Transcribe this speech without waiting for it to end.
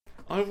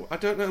I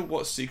don't know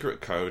what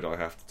secret code I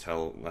have to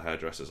tell the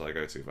hairdressers I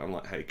go to, but I'm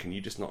like, hey, can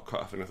you just not cut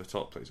off any of the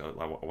top, please? I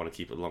want to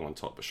keep it long on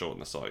top but short on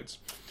the sides.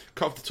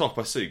 Cut off the top,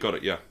 I see, got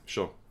it, yeah,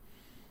 sure.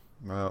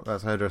 Well,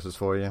 that's hairdressers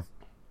for you.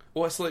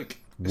 Well, it's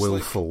like...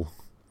 Willful.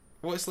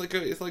 It's like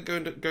going to a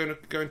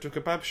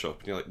kebab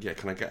shop, and you're like, yeah,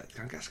 can I get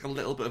a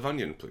little bit of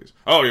onion, please?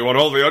 Oh, you want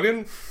all the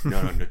onion?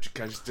 No,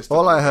 just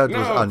all I heard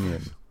was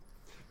onion.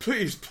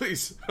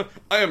 Please,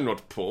 I am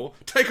not poor.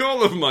 Take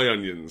all of my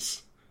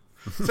onions.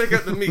 Take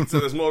out the meat so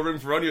there's more room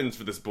for onions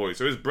for this boy,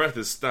 so his breath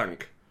is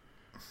stank.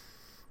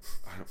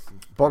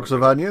 Box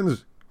of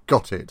onions?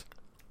 Got it.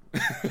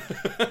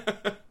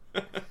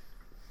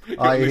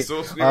 I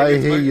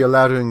hear you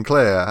loud and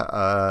clear.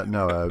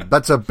 No,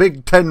 that's a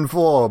big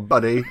 10-4,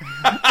 buddy.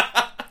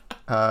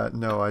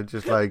 No, I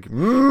just like,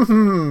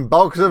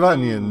 box of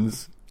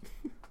onions.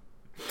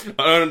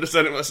 I don't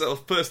understand it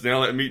myself personally. I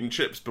like meat and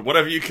chips, but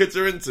whatever you kids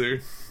are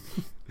into...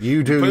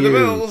 You do Pay you. The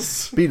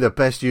bills. Be the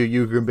best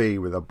you can be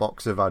with a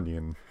box of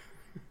onion.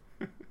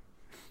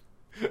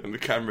 And the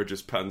camera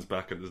just pans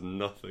back and there's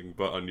nothing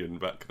but onion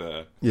back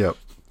there. Yep.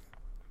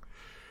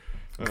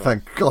 Oh.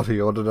 Thank God he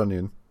ordered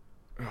onion.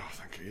 Oh,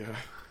 thank you,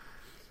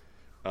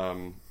 yeah.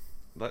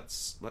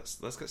 Let's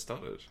get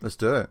started. Let's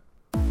do it.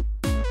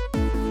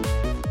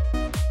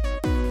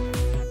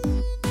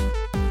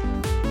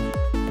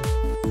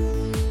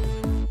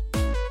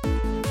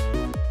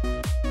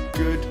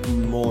 Good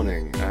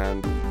morning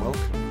and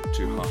welcome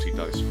to Hearty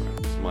Dice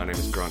Friends. My name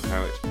is Grant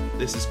Howitt,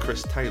 this is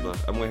Chris Taylor,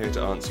 and we're here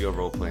to answer your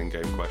role-playing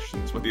game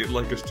questions, whether you'd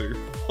like us to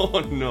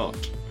or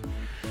not.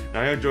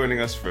 Now you're joining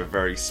us for a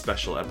very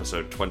special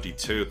episode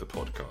 22 of the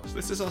podcast.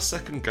 This is our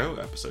second go at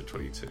episode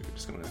 22. We're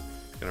just going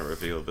to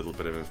reveal a little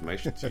bit of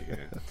information to you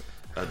here.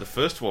 The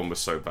first one was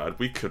so bad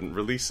we couldn't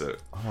release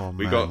it. Oh,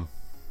 man.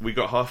 We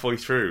got halfway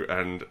through,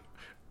 and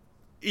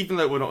even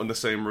though we're not in the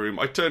same room,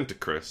 I turned to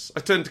Chris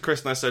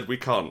and I said, we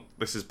can't,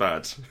 this is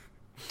bad.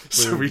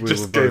 So we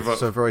just gave up.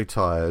 So very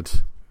tired.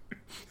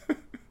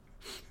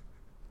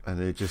 And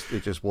it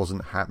just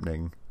wasn't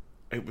happening.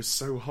 It was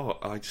so hot,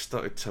 I just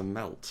started to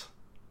melt.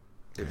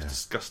 It was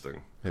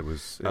disgusting. It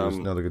was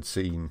not a good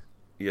scene.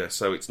 Yeah,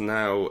 so it's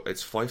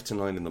 5 to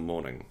 9 in the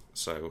morning,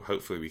 so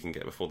hopefully we can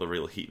get before the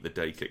real heat of the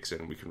day kicks in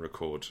and we can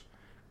record.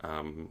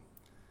 But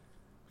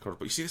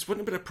you see, this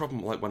wouldn't have been a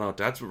problem like when our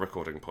dads were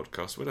recording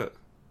podcasts, would it?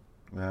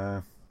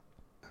 Nah.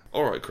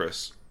 Alright,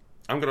 Chris,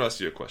 I'm going to ask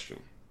you a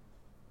question.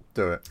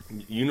 Do it.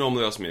 You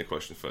normally ask me a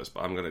question first,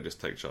 but I'm going to just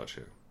take charge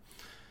here.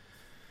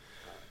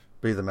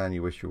 Be the man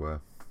you wish you were.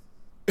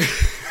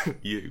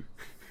 You.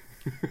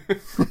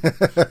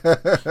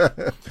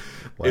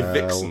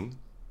 Well.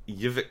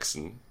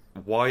 Yvixen,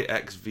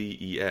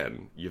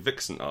 YXVEN,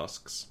 Yvixen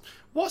asks,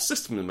 what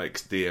system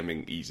makes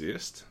DMing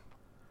easiest?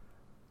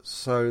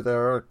 So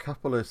there are a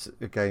couple of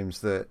games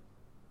that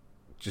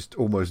just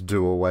almost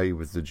do away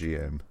with the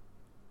GM.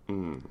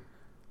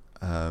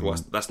 Well,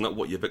 that's not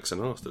what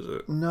Yvixen asked, is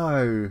it?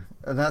 No,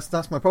 and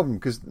that's my problem,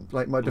 because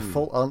like my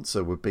default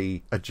answer would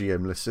be a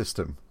GM-less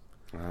system.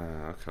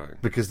 Ah, okay.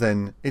 Because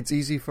then it's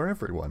easy for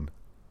everyone.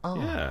 Oh,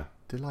 yeah,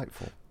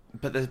 delightful.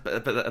 But at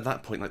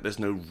that point, like, there's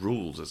no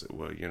rules, as it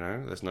were. You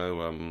know, there's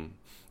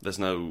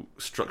no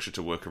structure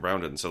to work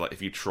around it. And so, like,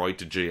 if you tried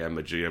to GM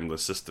a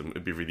GM-less system,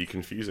 it'd be really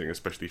confusing,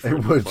 especially for a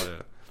new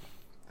player.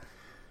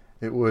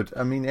 It would.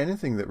 I mean,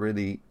 anything that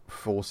really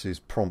forces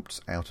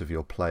prompts out of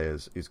your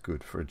players is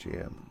good for a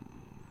GM.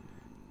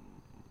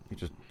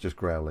 You're just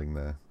growling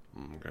there.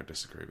 I'm going to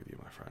disagree with you,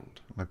 my friend.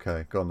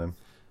 Okay, go on then.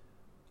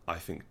 I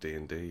think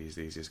D&D is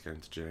the easiest game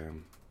to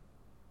GM.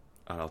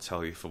 And I'll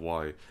tell you for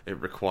why. It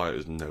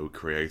requires no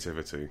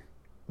creativity.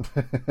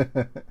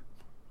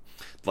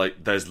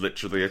 Like, there's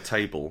literally a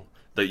table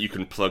that you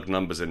can plug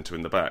numbers into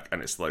in the back,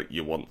 and it's like,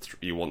 you want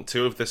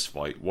 2 of this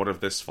fight, 1 of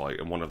this fight,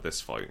 and 1 of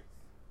this fight.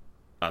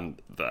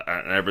 And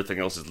everything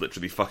else is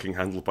literally fucking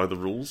handled by the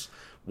rules.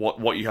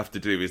 What you have to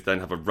do is then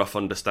have a rough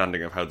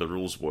understanding of how the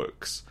rules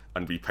works,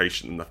 and be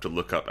patient enough to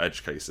look up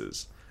edge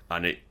cases,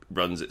 and it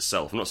runs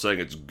itself. I'm not saying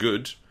it's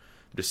good,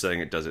 I'm just saying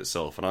it does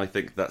itself. And I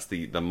think that's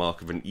the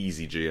mark of an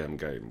easy GM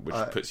game, which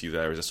puts you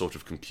there as a sort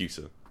of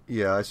computer.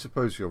 Yeah, I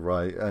suppose you're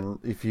right. And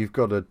if you've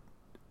got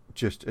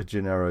just a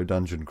Gennaro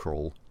dungeon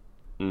crawl,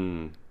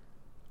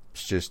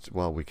 it's just,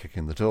 well, we kick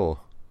in the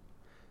door.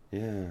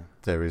 Yeah.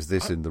 There is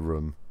this in the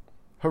room.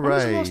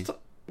 Hooray!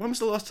 When was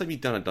the last time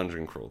you'd done a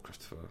dungeon crawl,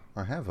 Christopher?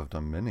 I've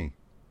done many.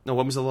 No,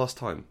 when was the last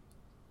time?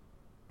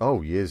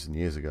 Oh, years and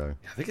years ago.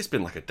 I think it's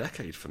been like a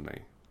decade for me.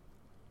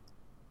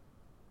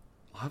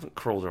 I haven't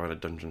crawled around a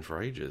dungeon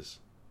for ages.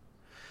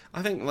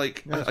 I think,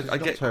 like... Yeah, it's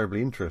not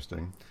terribly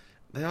interesting.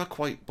 They are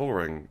quite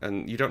boring,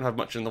 and you don't have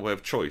much in the way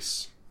of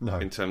choice. No.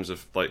 In terms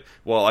of, like,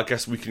 well, I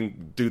guess we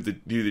can do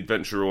the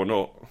adventure or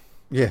not.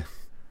 Yeah.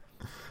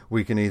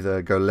 We can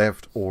either go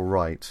left or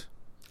right.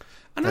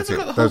 That's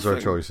it. Those are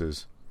our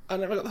choices. I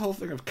never got the whole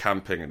thing of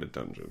camping in a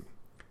dungeon.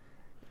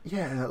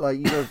 Yeah, like,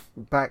 you go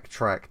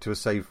backtrack to a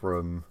safe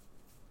room.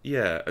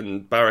 Yeah,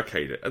 and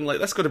barricade it. And, like,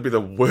 that's got to be the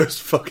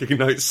worst fucking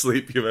night's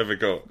sleep you've ever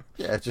got.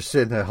 Yeah, just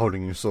sitting there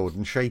holding your sword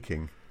and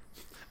shaking.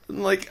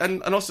 And, like,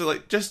 and also,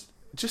 like, just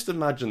just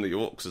imagine the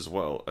orcs as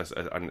well,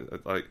 and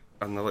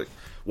they're like,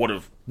 what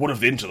of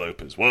the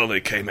interlopers? Well,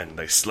 they came in,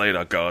 they slayed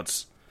our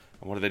guards,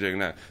 and what are they doing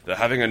now? They're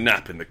having a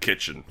nap in the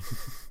kitchen.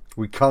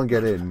 We can't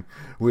get in.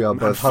 We are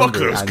both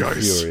hungry and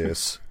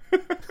furious.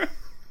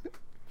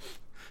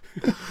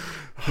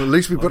 At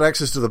least we've got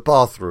access to the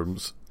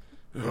bathrooms.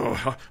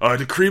 Oh, I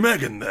had a cream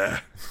egg in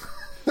there.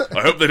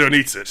 I hope they don't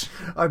eat it.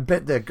 I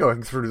bet they're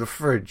going through the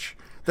fridge.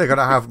 They're going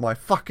to have my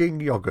fucking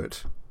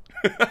yoghurt.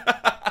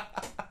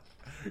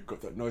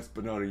 Got that nice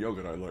banana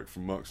yoghurt I like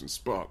from Marks and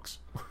Sparks.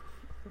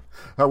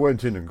 I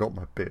went in and got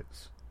my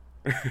bits.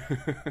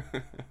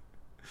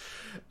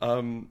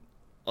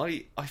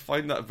 I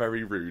find that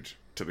very rude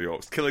to the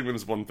orcs. Killing them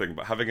is one thing,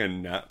 but having a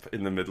nap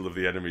in the middle of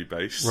the enemy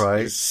base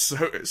is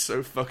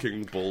so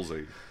fucking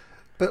ballsy.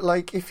 But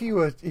like, if you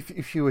were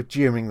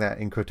GMing that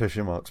in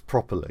quotation marks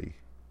properly,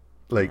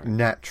 like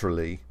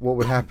naturally, what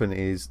would happen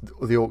is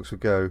the orcs would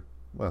go,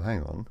 well,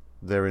 hang on,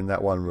 they're in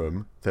that one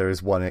room. There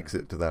is one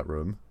exit to that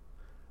room.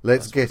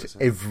 Let's get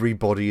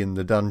everybody in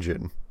the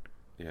dungeon.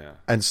 Yeah.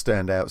 And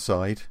stand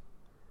outside.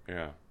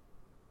 Yeah.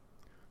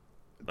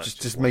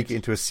 Just make it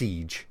into a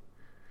siege.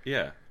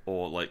 Yeah.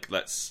 Or like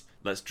let's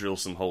drill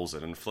some holes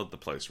in and flood the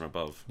place from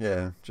above.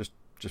 Yeah, just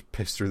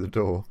piss through the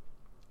door.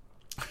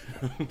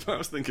 I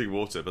was thinking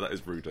water, but that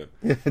is ruder.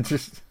 Yeah,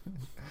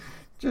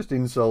 just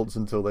insults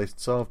until they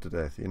starve to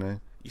death, you know.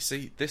 You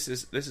see, this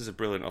is a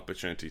brilliant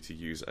opportunity to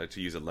use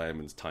a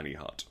layman's tiny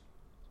hut.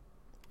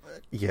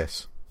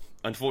 Yes.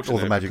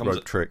 Unfortunately, or the magic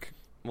rope trick.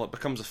 Well, it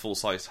becomes a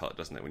full-size hut,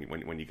 doesn't it?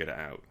 When you get it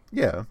out.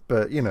 Yeah,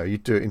 but you know, you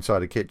do it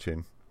inside a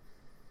kitchen.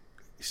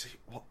 You see,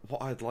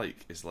 what I'd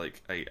like is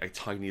like a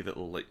tiny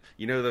little, like,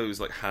 you know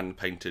those like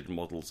hand-painted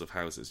models of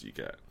houses you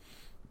get,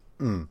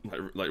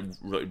 like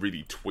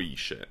really twee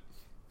shit.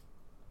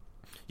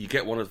 You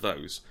get one of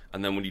those,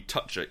 and then when you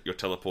touch it, you're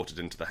teleported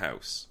into the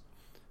house.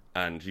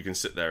 And you can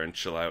sit there and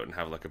chill out and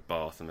have like a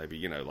bath and maybe,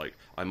 you know, like,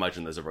 I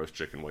imagine there's a roast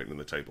chicken waiting on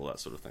the table, that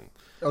sort of thing.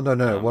 Oh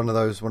no, one of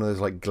those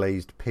like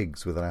glazed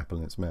pigs with an apple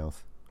in its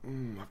mouth.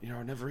 You know,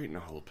 I've never eaten a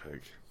whole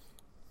pig.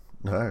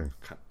 No.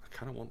 I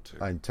kind of want to.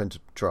 I intend to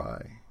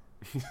try.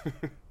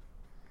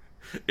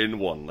 In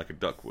one, like a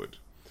duck would.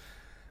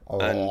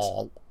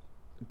 Oh.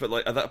 But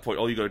like at that point,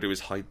 all you got to do is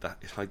hide the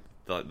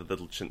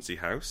little chintzy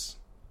house.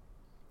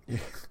 Yeah.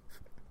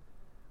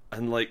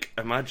 And like,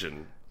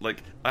 imagine.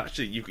 Like,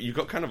 actually, you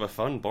got kind of a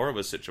fun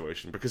Borrower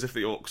situation, because if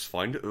the orcs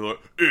find it, they're like,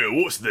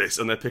 ew, what's this?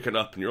 And they pick it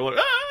up, and you're like,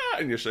 ah!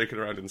 And you're shaking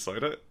around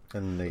inside it.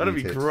 And that'd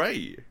be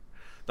great.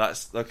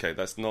 That's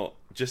not...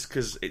 Just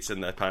because it's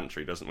in their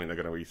pantry doesn't mean they're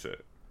going to eat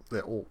it.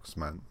 They're orcs,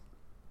 man.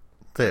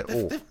 They're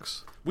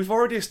orcs. We've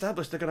already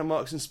established they're going to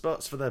Marks and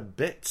Sparks for their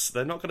bits.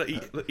 They're not going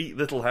to eat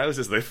little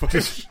houses they find.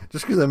 Just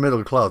because they're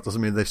middle class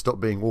doesn't mean they stop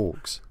being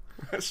orcs.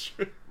 That's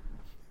true.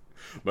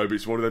 Maybe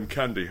it's one of them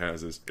candy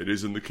houses. It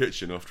is in the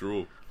kitchen, after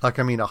all. Like,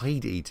 I mean,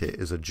 I'd eat it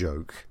as a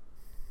joke.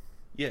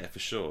 Yeah, for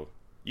sure.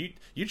 You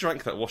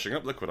drank that washing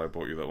up liquid I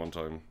bought you that one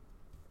time.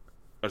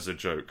 As a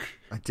joke.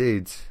 I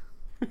did.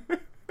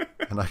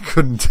 And I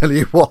couldn't tell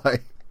you why.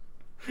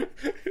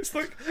 It's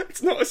like,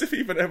 it's not as if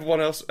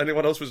anyone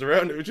else was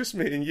around. It was just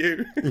me and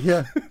you.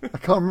 Yeah. I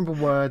can't remember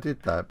why I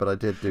did that, but I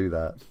did do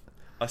that.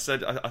 I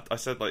said,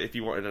 like, if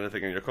you wanted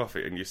anything in your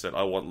coffee, and you said,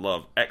 I want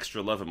love,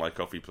 extra love in my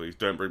coffee, please.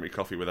 Don't bring me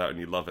coffee without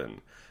any love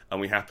in.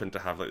 And we happened to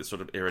have like this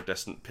sort of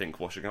iridescent pink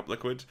washing up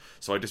liquid,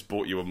 so I just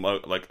bought you a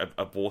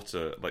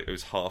water, like it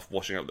was half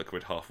washing up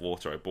liquid, half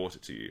water. I bought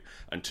it to you,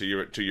 and to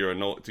your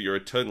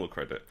eternal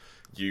credit,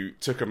 you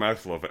took a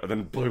mouthful of it and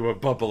then blew a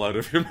bubble out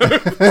of your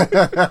mouth,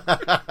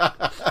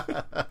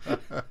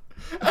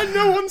 and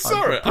no one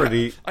saw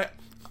it.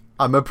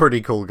 I'm a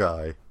pretty cool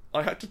guy.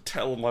 I had to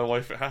tell my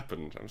wife it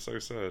happened. I'm so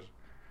sad.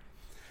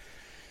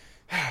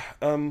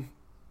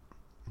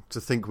 To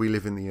think we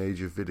live in the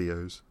age of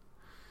videos.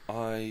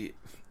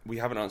 We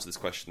haven't answered this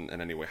question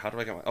in any way. How do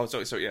I get my... Oh,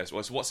 sorry, yes.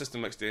 Well, so what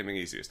system makes DMing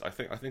easiest? I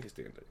think it's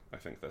D&D. I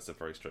think that's a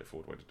very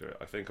straightforward way to do it.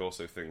 I think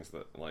also things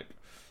that, like,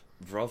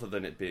 rather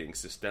than it being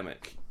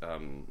systemic,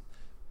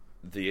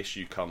 the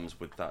issue comes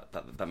with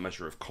that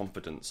measure of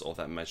confidence, or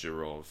that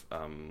measure of...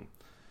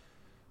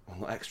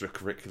 not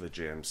extracurricular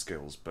GM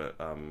skills, but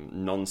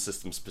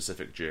non-system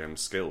specific GM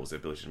skills. The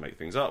ability to make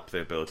things up,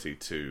 the ability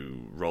to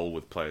roll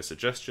with player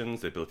suggestions,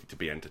 the ability to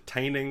be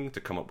entertaining,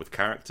 to come up with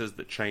characters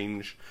that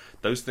change.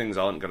 Those things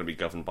aren't going to be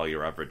governed by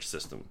your average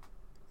system.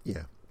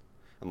 Yeah.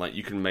 And like,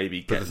 you can maybe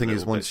get... But the thing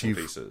is,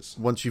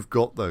 once you've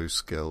got those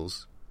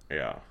skills,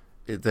 yeah,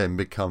 it then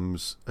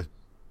becomes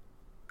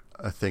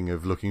a thing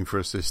of looking for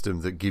a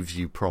system that gives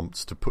you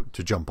prompts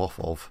to jump off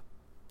of.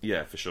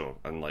 Yeah, for sure,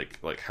 and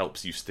like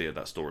helps you steer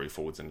that story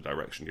forwards in a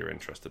direction you're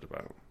interested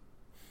about.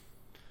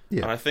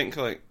 Yeah, and I think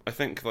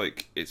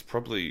it's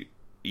probably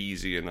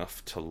easy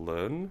enough to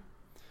learn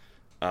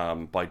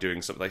by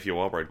doing something. If you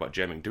are worried about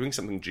GMing, doing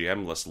something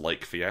GM-less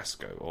like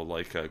Fiasco or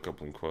like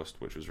Goblin Quest,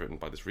 which was written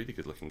by this really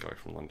good-looking guy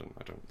from London.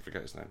 I don't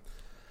forget his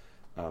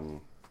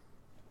name.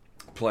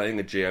 Playing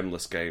a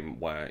GM-less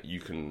game where you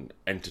can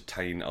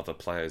entertain other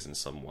players in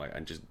some way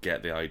and just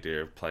get the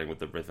idea of playing with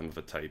the rhythm of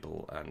a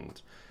table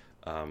and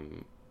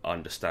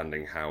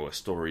understanding how a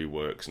story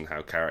works and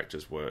how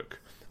characters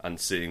work, and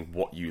seeing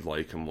what you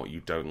like and what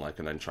you don't like,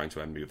 and then trying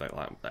to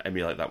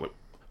emulate that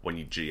when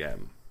you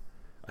GM.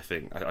 I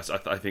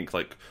think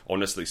like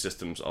honestly,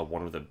 systems are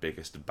one of the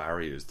biggest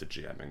barriers to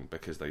GMing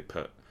because they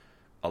put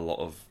a lot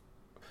of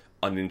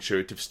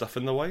unintuitive stuff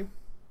in the way.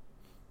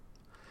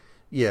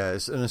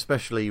 Yes, and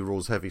especially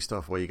rules-heavy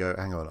stuff where you go,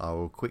 hang on, I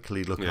will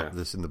quickly look up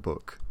this in the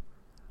book.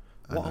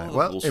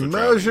 Well,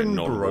 immersion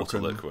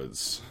broken.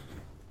 Liquids.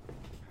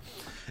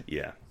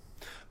 Yeah.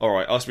 All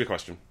right, ask me a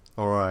question.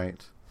 All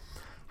right.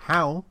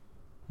 How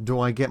do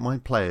I get my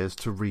players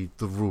to read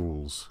the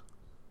rules?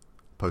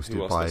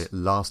 Posted by this?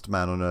 Last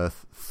Man on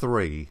Earth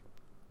 3,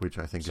 which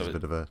I think is a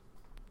bit of a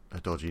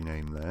dodgy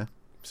name there.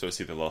 So is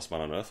he the last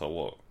man on Earth, or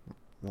what?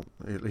 Well,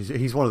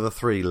 he's one of the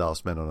 3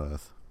 last men on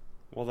Earth.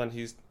 Well, then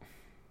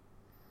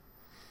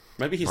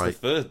maybe he's the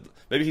third.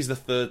 Maybe he's the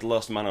third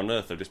last man on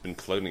Earth. They've just been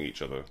cloning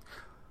each other.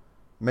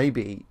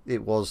 Maybe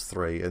it was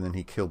 3, and then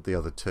he killed the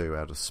other 2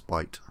 out of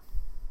spite.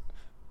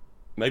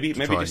 Maybe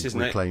just his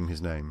reclaim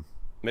his name.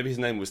 Maybe his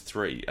name was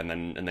 3, and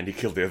then he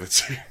killed the other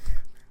 2.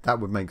 That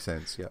would make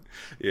sense. Yeah.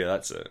 Yeah,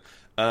 that's it.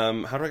 How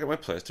do I get my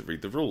players to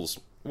read the rules?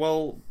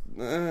 Well,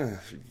 you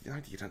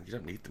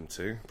don't need them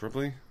to,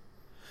 probably.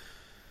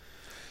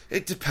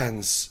 It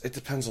depends. It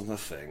depends on the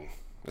thing,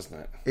 doesn't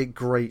it? It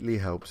greatly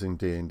helps in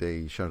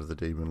D&D, Shadow of the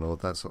Demon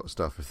Lord, that sort of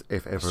stuff.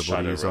 If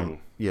everybody's on,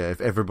 if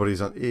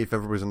everybody's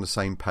on the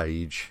same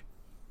page,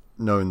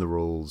 knowing the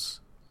rules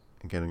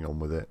and getting on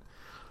with it.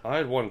 I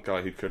had one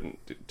guy who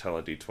couldn't tell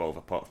a D12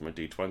 apart from a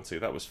D20.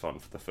 That was fun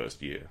for the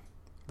first year.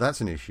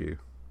 That's an issue.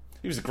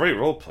 He was a great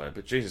role player,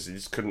 but Jesus, he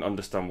just couldn't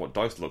understand what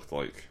dice looked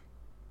like.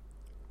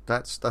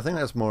 I think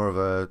that's more of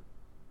a,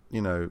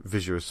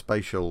 visual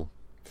spatial.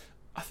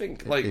 I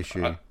think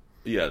issue.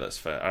 Yeah, that's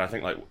fair. And I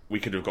think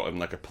we could have got him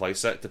like a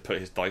playset to put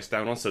his dice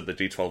down on, so the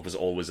D12 was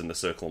always in the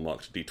circle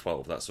marked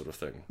D12, that sort of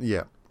thing.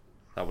 Yeah,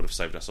 that would have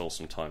saved us all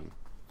some time.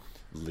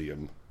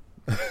 Liam.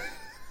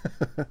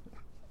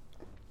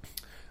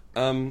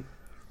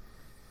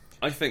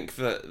 I think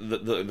that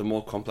the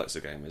more complex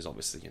a game is,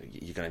 obviously,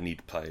 you're going to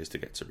need players to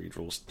get to read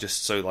rules.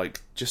 Just so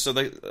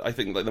they. I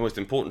think the most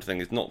important thing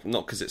is not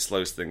because it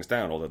slows things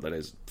down, although that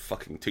is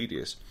fucking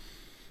tedious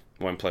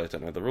when players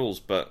don't know the rules,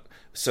 but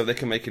so they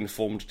can make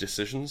informed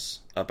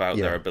decisions about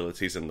their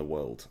abilities in the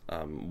world.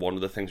 One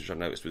of the things which I've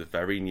noticed with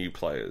very new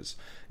players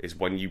is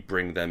when you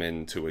bring them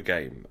into a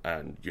game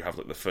and you have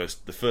the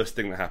first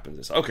thing that happens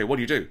is, okay, what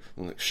do you do?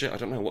 I'm like, shit, I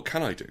don't know. What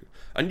can I do?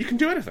 And you can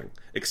do anything,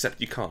 except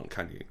you can't,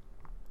 can you?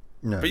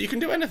 No. But you can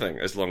do anything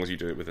as long as you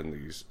do it within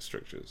these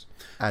strictures.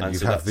 And you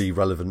so have the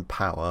relevant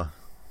power.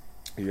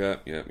 Yeah.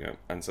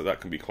 And so that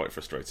can be quite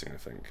frustrating, I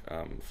think,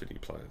 for new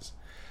players.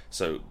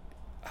 So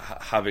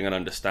having an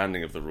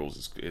understanding of the rules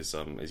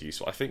is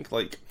useful. I think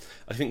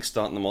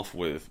starting them off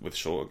with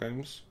shorter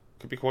games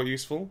could be quite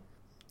useful.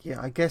 Yeah,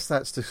 I guess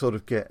that's to sort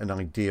of get an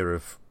idea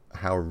of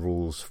how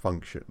rules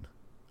function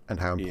and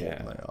how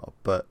important they are.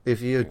 But if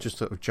you're just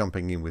sort of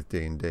jumping in with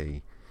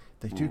D&D,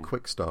 they do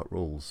quick start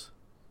rules.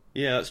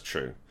 Yeah, that's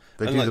true.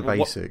 They do the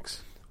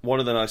basics. One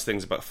of the nice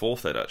things about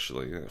 4th Ed,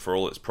 actually, for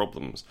all its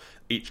problems,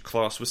 each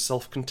class was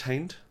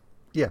self-contained.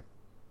 Yeah.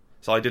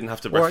 So I didn't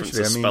have to reference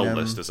a spell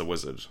list as a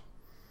wizard.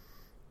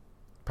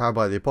 Powered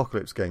by the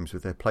Apocalypse games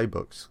with their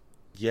playbooks.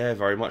 Yeah,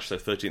 very much so.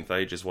 13th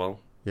Age as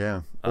well.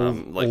 Yeah. All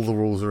the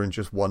rules are in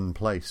just one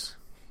place.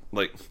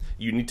 Like,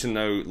 you need to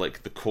know,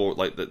 like, the core,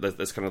 like,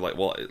 there's kind of like,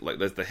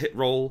 there's the hit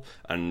roll,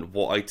 and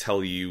what I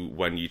tell you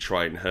when you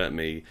try and hurt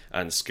me,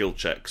 and skill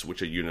checks,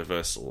 which are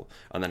universal,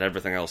 and then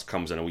everything else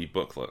comes in a wee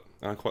booklet.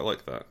 And I quite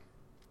like that.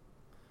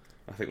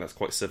 I think that's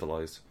quite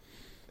civilized.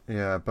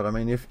 Yeah, but I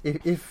mean,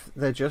 if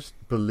they're just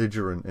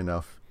belligerent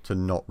enough to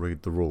not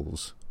read the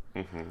rules,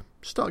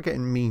 start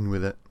getting mean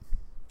with it.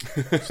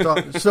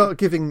 Start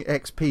giving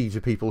XP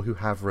to people who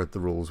have read the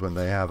rules when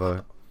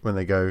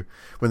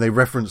they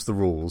reference the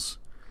rules.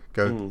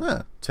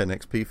 Go, 10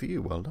 XP for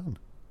you. Well done.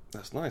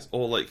 That's nice.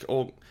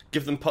 Or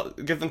give them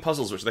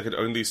puzzles which they could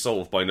only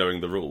solve by knowing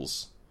the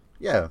rules.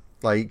 Yeah,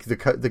 like the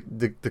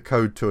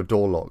code to a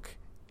door lock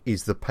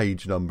is the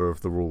page number of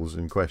the rules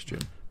in question.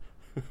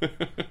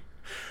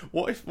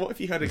 What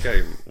if you had a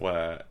game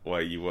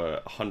where you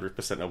were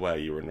 100% aware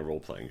you were in a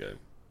role playing game?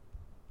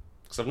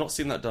 Because I've not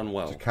seen that done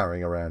well. Just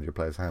carrying around your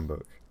player's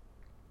handbook.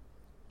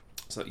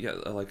 So yeah,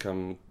 like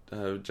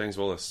James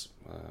Wallace,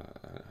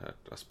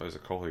 I suppose a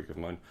colleague of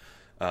mine,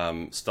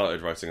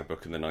 started writing a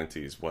book in the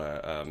 90s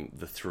where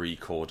the 3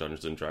 core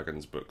Dungeons and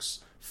Dragons books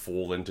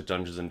fall into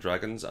Dungeons and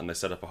Dragons, and they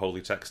set up a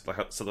holy text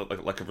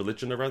like a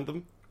religion around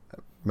them.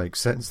 Makes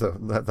sense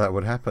that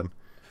would happen.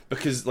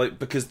 Because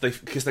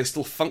they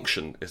still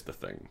function is the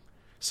thing.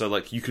 So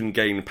like you can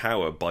gain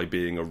power by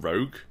being a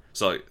rogue.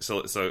 So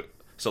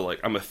like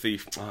I'm a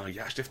thief. Oh, you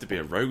actually have to be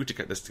a rogue to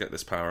get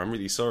this power. I'm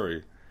really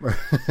sorry.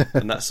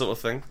 And that sort of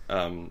thing.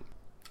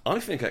 I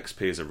think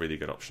XP is a really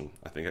good option.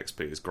 I think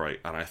XP is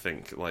great, and I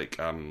think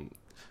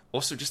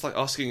also just like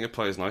asking your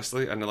players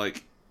nicely, and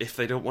like if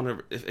they don't want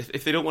to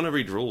if they don't want to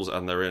read rules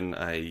and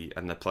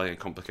they're playing a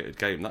complicated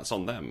game, that's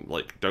on them.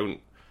 Like don't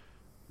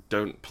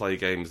don't play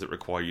games that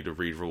require you to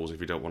read rules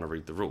if you don't want to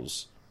read the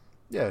rules.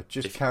 Yeah,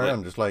 just carry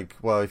on. Just like,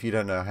 well, if you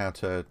don't know how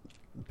to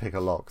pick a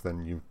lock,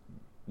 then you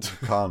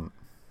can't.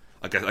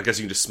 I guess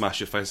you can just smash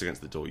your face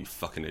against the door, you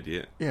fucking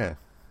idiot. Yeah.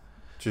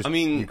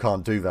 You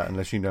can't do that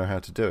unless you know how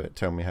to do it.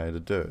 Tell me how to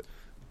do it.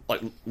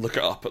 Like, look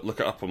it up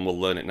and we'll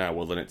learn it now.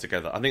 We'll learn it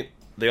together. I think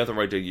the other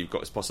idea you've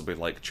got is possibly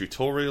like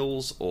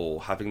tutorials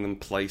or having them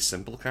play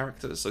simple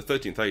characters. So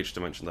 13th Age,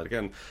 to mention that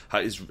again,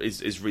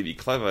 is really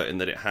clever in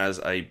that it has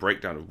a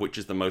breakdown of which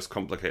is the most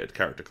complicated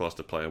character class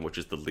to play and which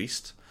is the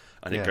least.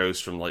 And it goes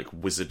from like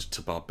wizard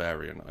to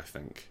barbarian, I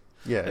think.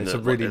 Yeah, it's a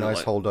really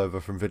nice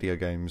holdover from video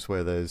games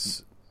where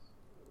there's,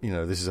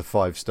 this is a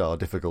 5-star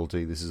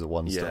difficulty, this is a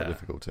 1-star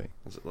difficulty.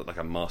 It's like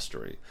a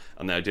mastery.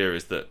 And the idea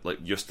is that like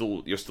you're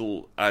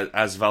still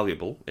as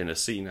valuable in a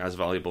scene, as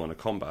valuable in a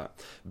combat,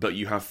 but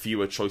you have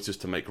fewer choices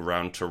to make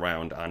round to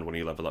round and when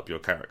you level up your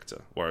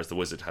character. Whereas the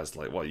wizard has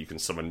like, well, you can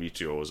summon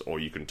meteors or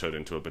you can turn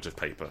into a bit of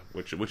paper,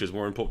 which is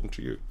more important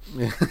to you.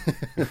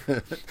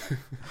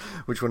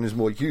 Which one is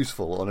more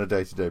useful on a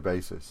day-to-day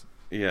basis?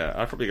 Yeah,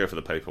 I'd probably go for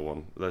the paper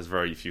one. There's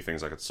very few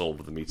things I could solve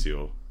with the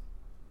meteor.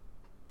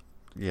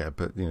 Yeah,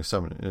 but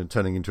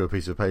turning into a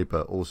piece of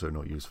paper also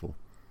not useful.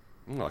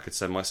 I could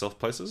send myself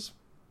places.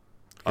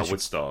 I would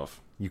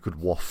starve. You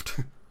could waft.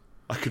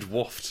 I could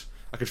waft.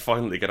 I could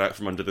finally get out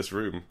from under this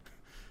room.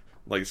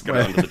 Like, just get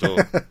out under the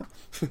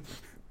door.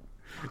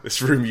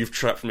 This room you've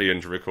trapped me in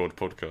to record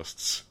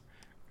podcasts.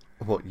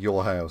 What,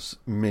 your house?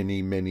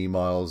 Many, many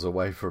miles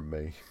away from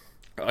me.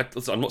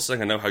 I'm not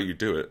saying I know how you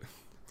do it.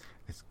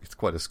 It's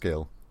quite a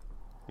skill.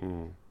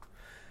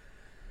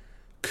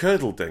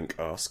 Curdledink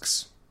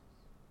asks,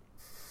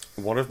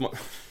 one of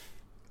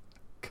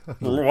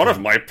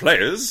my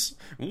players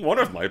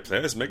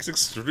makes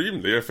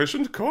extremely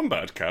efficient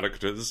combat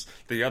characters.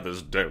 The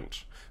others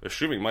don't.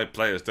 Assuming my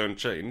players don't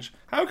change,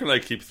 how can I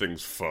keep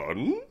things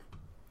fun?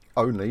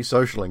 Only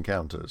social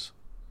encounters.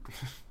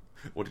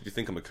 What did you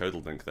think of my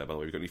Curdledink there, by the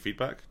way? You got any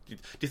feedback? Do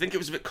you think it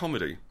was a bit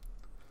comedy?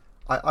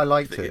 I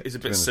liked it. It's a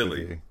bit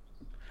silly.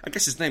 I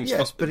guess his name's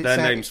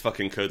name's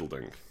fucking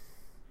Curdledink.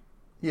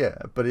 Yeah,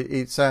 but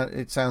it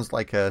sounds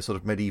like a sort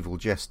of medieval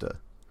jester.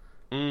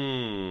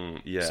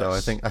 Yes. So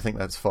I think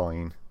that's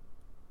fine.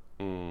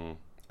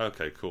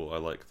 Okay, cool. I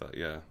like that.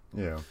 Yeah.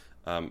 Yeah.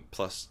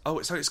 Plus,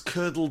 it's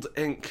curdled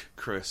ink,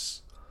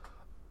 Chris.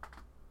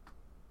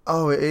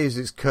 Oh, it is.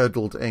 It's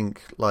curdled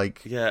ink.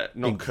 Like, yeah,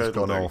 not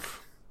curdled gone ink.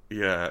 Off.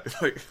 Yeah,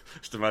 like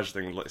just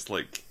imagining it's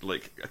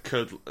like a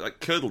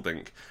curdled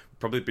ink.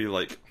 Probably be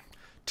like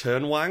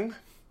Turnwang.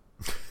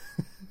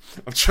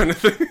 I'm trying to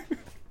think.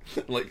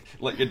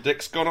 like your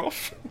dick's gone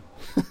off.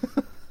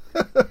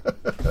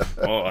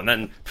 Oh, and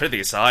then,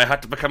 prithee, sir, I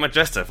had to become a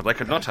jester, for I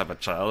could not have a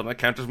child on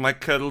account of my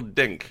curdled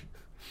dink.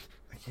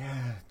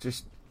 Yeah,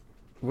 just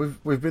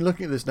we've been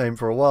looking at this name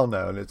for a while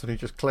now, and it's only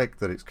just clicked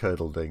that it's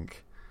curdled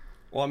ink.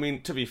 Well, I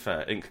mean, to be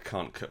fair, ink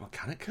can't curdle.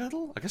 Can it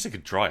curdle? I guess it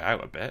could dry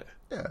out a bit.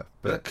 Yeah,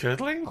 but is that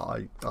curdling?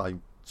 I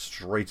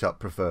straight up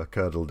prefer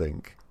curdled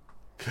ink.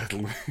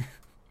 Curdling.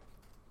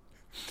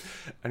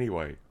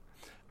 Anyway,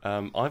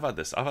 I've had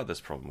this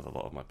problem with a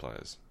lot of my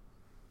players.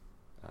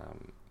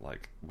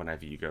 Like,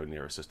 whenever you go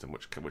near a system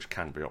which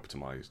can be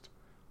optimized,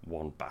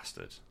 one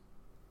bastard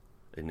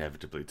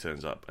inevitably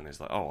turns up and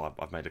is like, "Oh,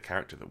 I've made a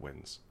character that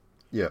wins."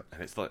 Yeah,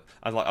 and it's like,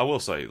 I will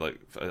say, like,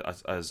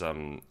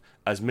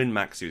 as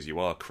min-maxy as you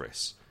are,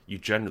 Chris, you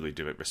generally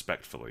do it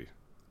respectfully.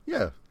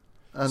 Yeah,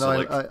 and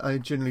so, I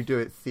generally do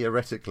it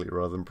theoretically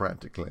rather than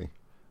practically.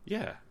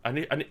 Yeah, and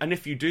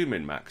if you do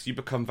min-max, you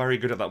become very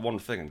good at that one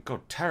thing, and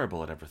God,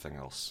 terrible at everything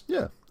else.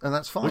 Yeah, and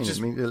that's fine.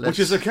 Which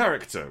is a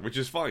character, which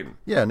is fine.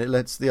 Yeah, and it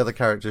lets the other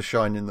characters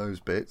shine in those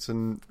bits,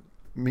 and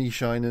me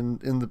shine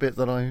in the bit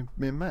that I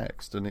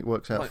min-maxed, and it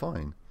works out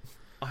fine.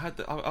 I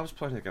was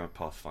playing a game of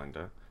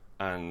Pathfinder,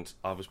 and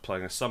I was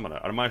playing a summoner,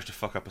 and I managed to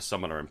fuck up a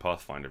summoner in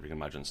Pathfinder, if you can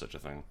imagine such a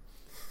thing.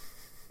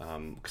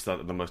 Because they're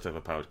the most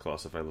overpowered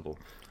class available.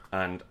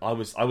 And I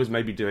was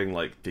maybe doing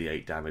like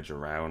D8 damage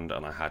around,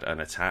 and I had an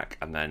attack,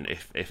 and then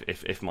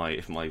if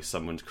my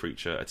summoned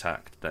creature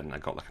attacked, then I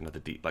got like another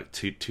two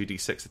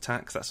D6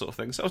 attacks, that sort of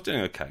thing. So I was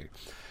doing okay.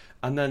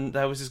 And then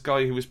there was this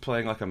guy who was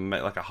playing like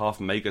a half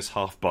Magus,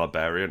 half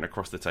Barbarian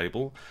across the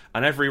table,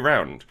 and every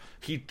round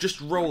he'd just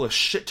roll a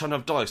shit ton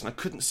of dice, and I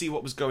couldn't see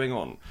what was going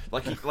on.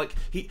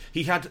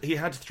 He had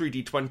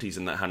 3D20s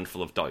in that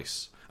handful of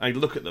dice, and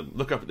he'd look at them,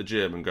 look up at the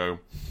GM, and go,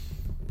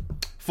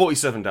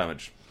 47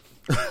 damage.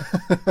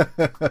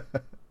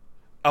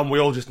 And we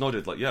all just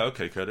nodded, like, yeah,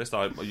 okay, Curtis,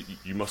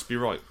 you must be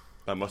right.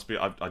 That must be.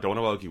 I don't want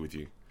to argue with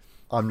you.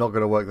 I'm not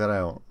going to work that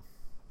out.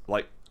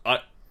 Like,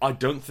 I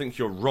don't think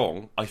you're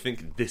wrong. I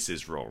think this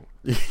is wrong.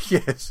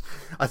 Yes,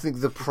 I think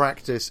the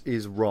practice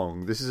is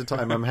wrong. This is a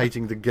time I'm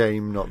hating the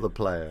game, not the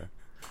player.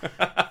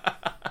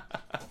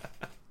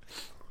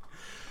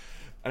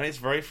 And it's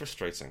very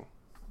frustrating.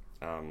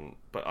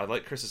 But I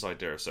like Chris's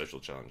idea of social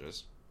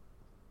challenges.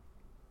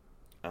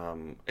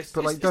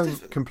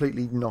 Don't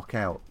completely knock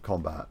out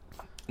combat.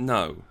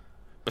 No,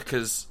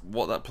 because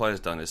what that player's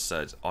done is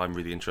said, I'm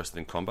really interested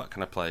in combat.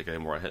 Can I play a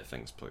game where I hit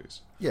things, please?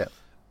 Yeah.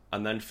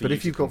 And then but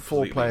if you've got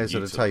 4 players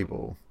at a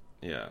table,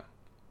 yeah,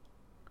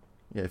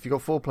 if you've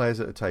got 4 players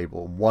at a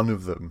table, and one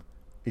of them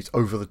is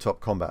over the top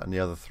combat and the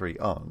other 3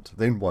 aren't,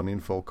 then one in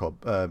 4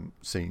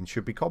 scene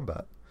should be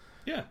combat.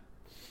 Yeah,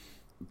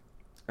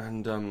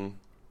 and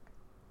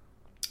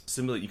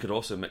similarly, you could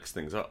also mix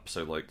things up.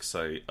 So, like,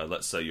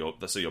 let's say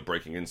you're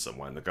breaking in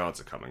somewhere and the guards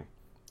are coming.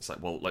 It's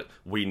like, well, like,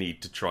 we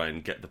need to try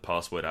and get the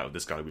password out of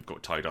this guy we've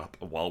got tied up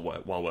while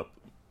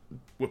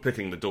we're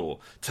picking the door.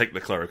 Take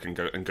the cleric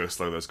and go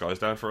slow those guys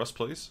down for us,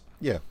 please.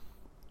 Yeah,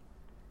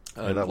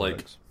 and that like,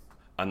 works.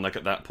 and like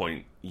at that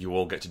point, you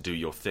all get to do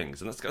your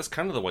things, and that's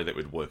kind of the way that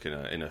would work in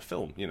a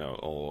film, you know,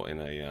 or in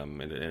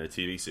a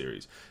TV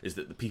series. Is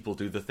that the people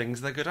do the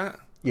things they're good at?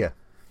 Yeah.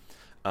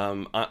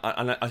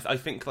 I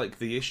think like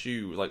the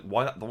issue, like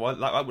why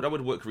that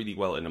would work really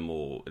well in a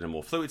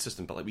more fluid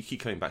system, but like we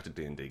keep coming back to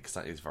D&D because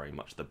that is very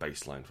much the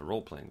baseline for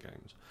role playing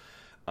games.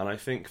 And I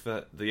think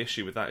that the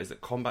issue with that is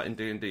that combat in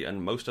D&D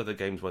and most other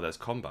games where there's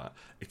combat,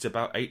 it's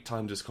about 8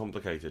 times as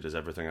complicated as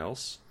everything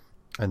else,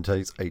 and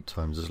takes 8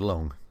 times as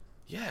long.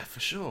 Yeah, for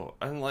sure.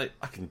 And like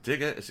I can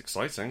dig it; it's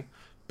exciting,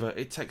 but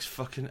it takes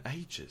fucking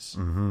ages.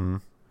 Mm-hmm.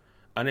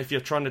 And if you're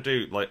trying to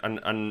do like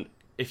and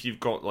if you've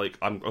got, like,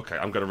 I'm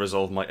going to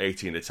resolve my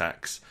 18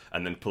 attacks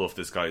and then pull off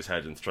this guy's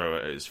head and throw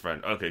it at his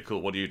friend. Okay,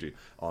 cool, what do you do?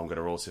 Oh, I'm going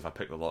to roll to see if I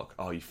pick the lock.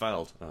 Oh, you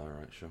failed. Oh,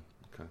 alright, sure.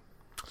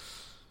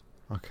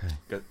 Okay.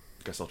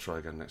 Guess I'll try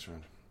again next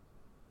round.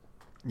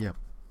 Yep.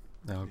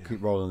 I'll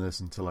keep rolling this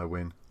until I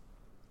win.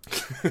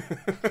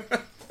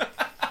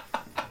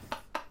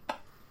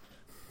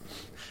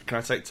 Can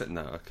I take 10?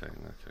 No, okay,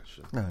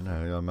 sure. No,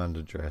 I'm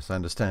under duress. I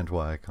understand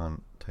why I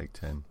can't take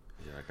 10.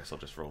 Yeah, I guess I'll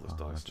just roll this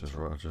dice.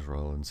 I'll just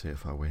roll and see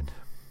if I win.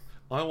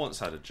 I once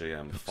had a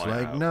GM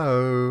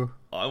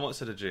I once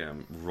had a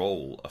GM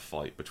roll a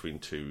fight between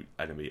 2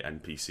 enemy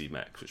NPC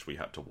mechs, which we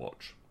had to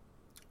watch.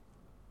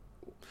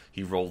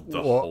 He rolled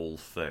the whole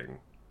thing.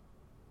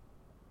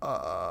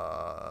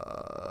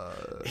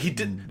 He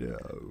didn't.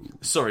 No.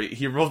 Sorry,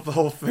 he rolled the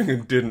whole thing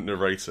and didn't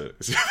narrate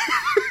it.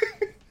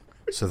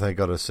 So they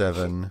got a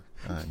 7.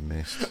 I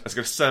missed. Let's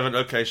go 7.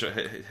 Okay, sure.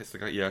 Hits the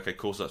guy. Yeah. Okay,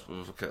 cool. So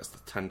that's the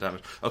 10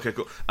 damage. Okay,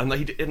 cool. And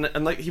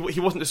like he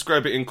wasn't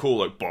describing it in cool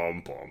like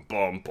bomb, bomb,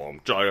 bomb,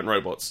 bomb, giant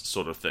robots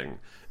sort of thing.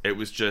 It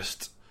was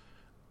just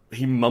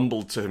he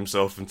mumbled to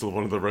himself until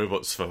one of the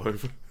robots fell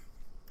over.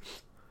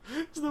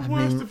 It's the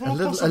worst of all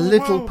possible a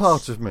little worlds.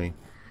 part of me,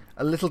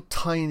 a little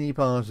tiny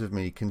part of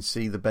me, can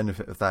see the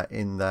benefit of that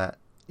in that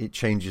it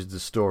changes the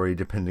story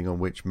depending on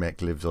which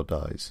mech lives or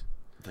dies.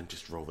 Then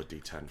just roll a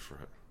d10 for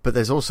it. But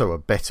there's also a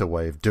better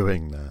way of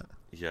doing that.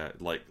 Yeah,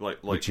 like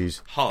which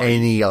is high.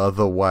 Any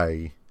other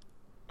way.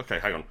 Okay,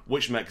 hang on.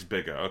 Which mech's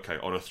bigger? Okay,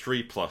 on a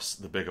 3+,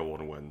 the bigger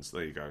one wins.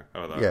 There you go.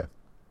 How about that? Yeah.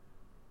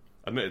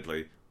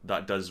 Admittedly,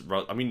 that does...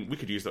 I mean, we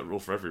could use that rule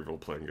for every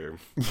role-playing game.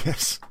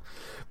 Yes.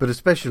 But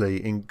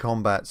especially in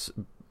combats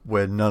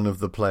where none of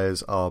the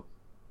players are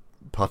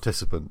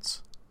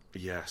participants.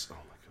 Yes. Oh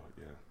my god,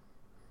 yeah.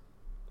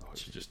 Oh,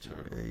 it's just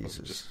terrible. Jesus.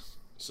 It's just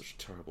such a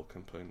terrible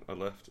campaign. I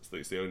left.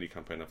 It's the only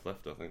campaign I've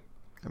left, I think.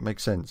 It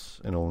makes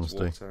sense, in all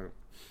honesty.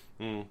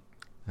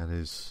 That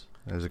is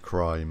a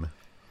crime.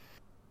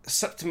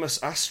 Septimus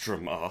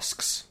Astrum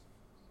asks...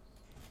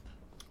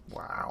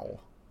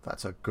 Wow.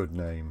 That's a good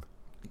name.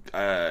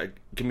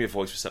 Give me a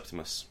voice for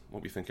Septimus.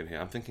 What are we thinking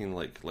here? I'm thinking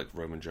like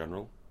Roman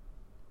general.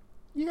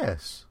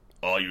 Yes.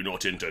 Are you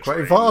not into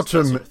Quae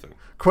trains?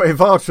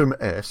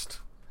 vatum est.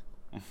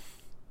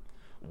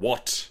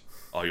 What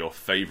are your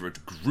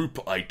favourite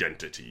group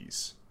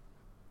identities?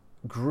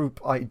 Group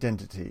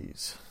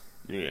identities.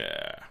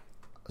 Yeah.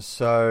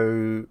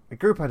 So, a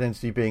group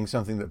identity being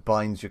something that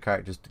binds your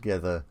characters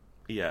together.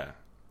 Yeah.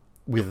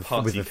 With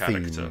a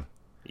character. theme.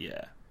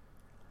 Yeah.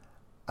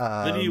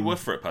 The new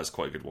Wurfrip has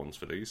quite good ones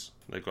for these.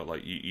 They've got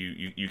like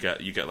you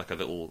get like a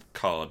little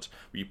card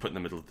where you put in the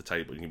middle of the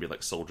table. You can be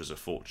like Soldiers of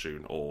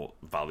Fortune or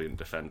Valiant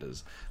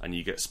Defenders, and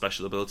you get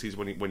special abilities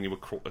when you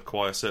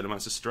acquire certain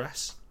amounts of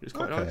stress. It's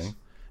quite nice.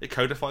 It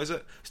codifies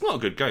it. It's not a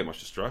good game, much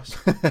to stress.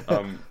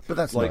 But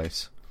that's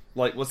nice.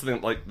 Like, what's the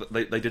thing? Like,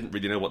 they didn't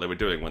really know what they were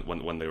doing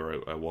when they were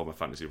a Warhammer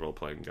Fantasy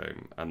role-playing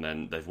game, and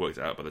then they've worked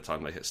it out by the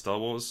time they hit Star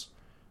Wars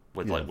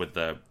with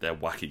their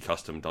wacky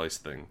custom dice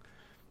thing.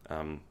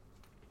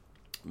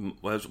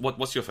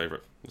 What's your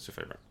favourite?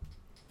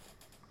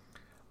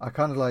 I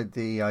kind of like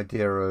the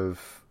idea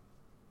of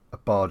a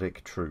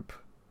bardic troupe.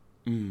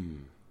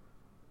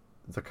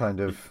 The kind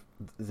of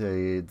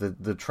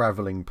the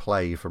travelling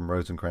play from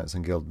Rosencrantz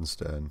and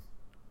Guildenstern,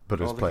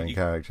 but as playing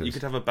characters. You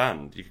could have a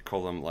band. You could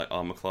call them like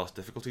armour class,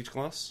 difficulty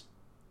class.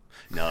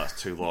 No, that's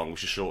too long. We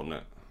should shorten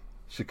it.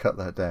 Should cut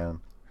that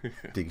down.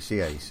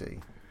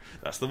 DCAC.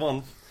 That's the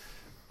one.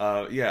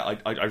 I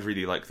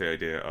really like the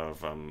idea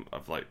of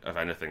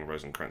anything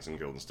Rosencrantz and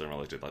Guildenstern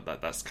related like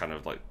that. That's kind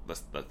of like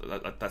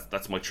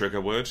that's my trigger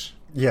word.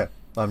 Yeah,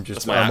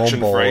 that's my action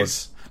on board.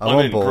 phrase. I'm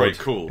on in. board. Great,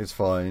 cool. It's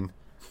fine.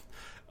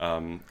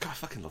 God, I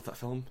fucking love that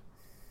film.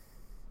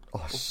 Oh,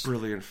 what a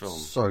brilliant film.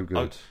 So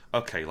good.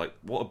 Okay, like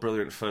what a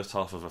brilliant first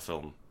half of a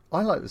film.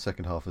 I like the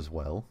second half as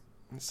well.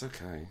 It's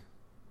okay.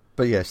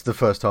 But yes, the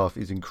first half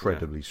is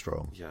incredibly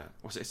strong. Yeah.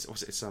 Was it?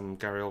 It's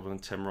Gary Oldman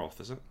and Tim Roth,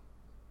 is it?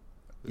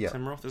 Yeah.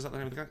 Tim Roth, is that the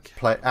name of the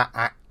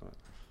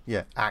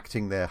guy?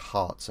 Acting their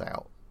hearts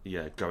out.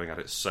 Yeah, going at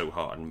it so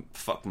hard, and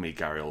fuck me,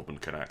 Gary Oldman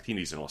can act. He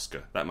needs an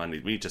Oscar. That man we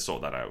need to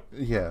sort that out.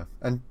 Yeah,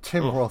 and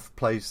Tim Roth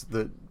plays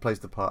the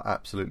part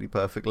absolutely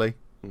perfectly.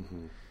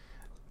 Mm-hmm.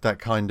 That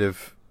kind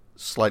of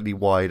slightly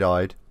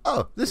wide-eyed.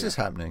 Oh, this is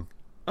happening.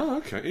 Oh,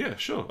 okay, yeah,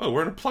 sure. Oh,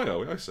 we're in a play, are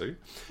we? I see.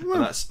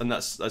 Yeah. And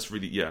that's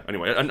really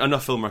Anyway,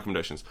 enough film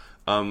recommendations.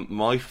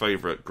 My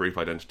favourite group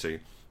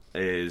identity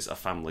is a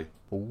family.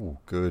 Oh,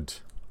 good.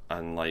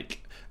 And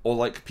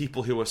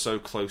people who are so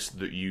close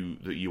that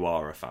you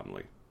are a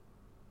family.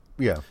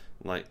 Yeah,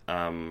 like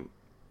the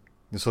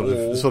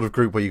sort of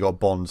group where you got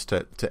bonds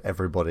to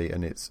everybody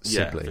and it's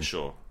sibling. Yeah, for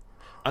sure.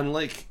 And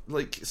when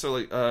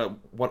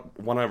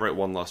I wrote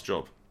One Last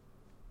Job,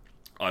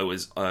 I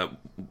was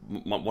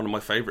one of my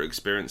favourite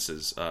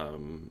experiences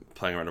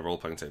playing around a role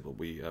playing table.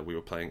 We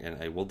were playing in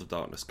a World of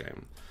Darkness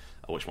game,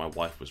 which my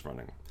wife was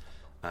running,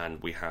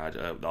 and we had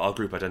our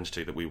group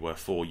identity that we were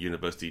 4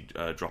 university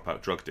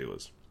dropout drug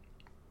dealers.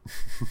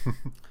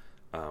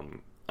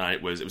 And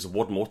it was a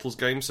Wad Mortals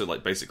game, so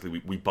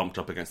basically we bumped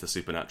up against the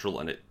supernatural,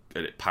 and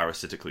it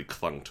parasitically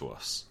clung to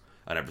us,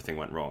 and everything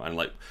went wrong.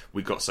 And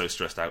we got so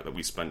stressed out that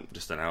we spent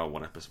just an hour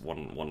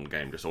one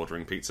game just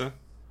ordering pizza.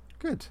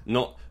 Good.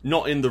 Not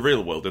in the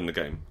real world, in the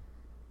game.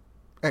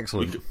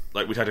 Excellent.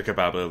 We'd had a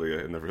kebab earlier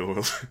in the real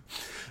world,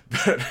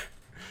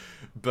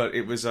 but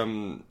it was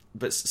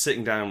but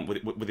sitting down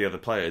with the other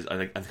players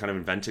and kind of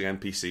inventing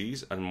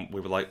NPCs, and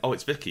we were like, oh,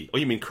 it's Vicky. Oh,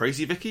 you mean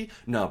Crazy Vicky?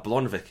 No,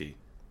 Blonde Vicky.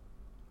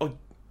 Oh,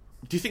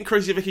 do you think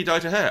Crazy Vicky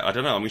dyed her hair? I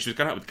don't know. I mean, she was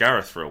going out with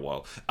Gareth for a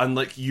while. And,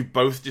 you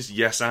both just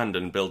yes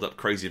and build up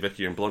Crazy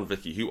Vicky and Blonde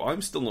Vicky, who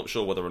I'm still not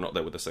sure whether or not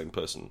they were the same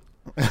person.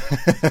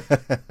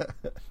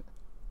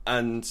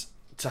 And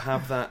to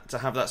have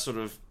that sort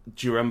of...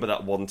 Do you remember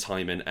that one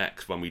time in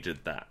X when we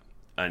did that?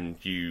 And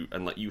you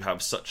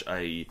have such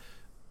a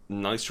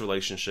nice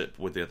relationship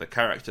with the other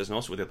characters and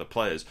also with the other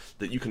players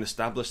that you can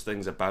establish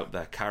things about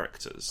their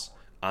characters.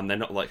 And they're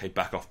not like, hey,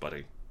 back off,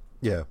 buddy.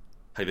 Yeah.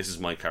 Hey, this is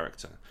my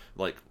character.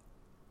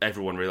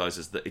 Everyone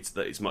realizes that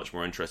it's much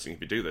more interesting if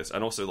you do this,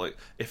 and also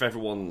if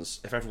everyone's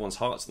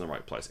heart's in the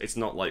right place, it's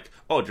not like,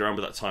 oh, do you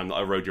remember that time that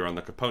I rode you around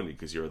like a pony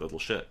because you're a little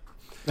shit?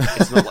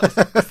 It's not like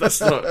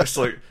that's not. It's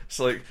like do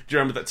you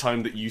remember that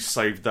time that you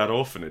saved that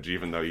orphanage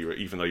even though you're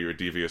a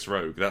devious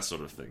rogue? That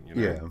sort of thing, you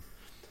know?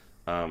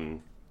 Yeah.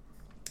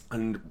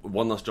 And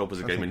One Last Job was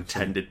a game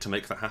intended to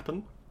make that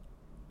happen.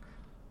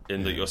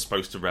 In that you're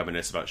supposed to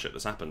reminisce about shit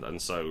that's happened. And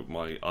so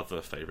my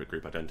other favourite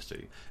group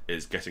identity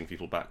is getting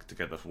people back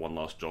together for one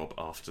last job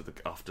after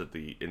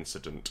the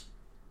incident.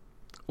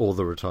 Or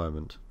the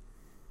retirement.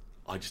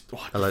 I like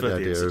the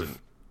idea of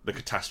the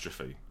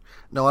catastrophe.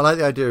 No, I like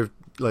the idea of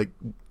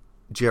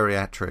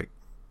geriatric.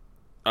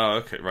 Oh,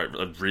 okay, right.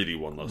 Really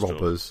one last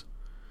robbers. Job.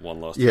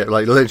 One last job.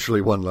 Job.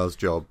 Literally one last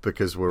job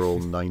because we're all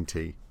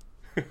 90.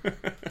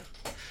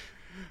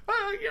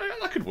 Yeah,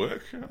 that could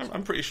work.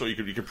 I'm pretty sure you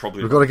could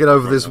probably. We've got to get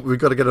over this. We've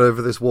got to get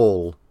over this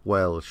wall.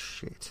 Well,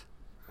 shit.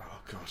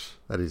 Oh gosh,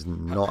 that is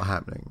not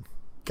happening.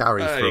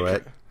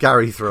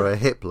 Gary threw a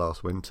hip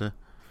last winter.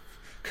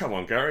 Come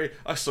on, Gary.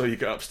 I saw you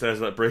get upstairs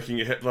without breaking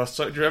your hip last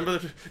time. Do you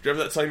remember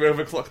that time you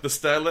overclocked the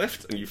stair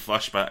lift and you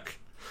flash back?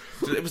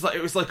 It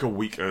was like a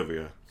week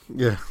earlier.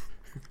 Yeah,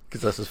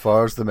 because that's as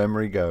far as the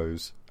memory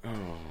goes.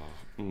 Oh,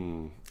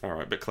 all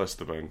right, a bit close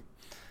to the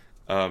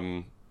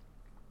bone.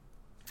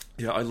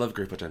 Yeah, I love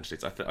group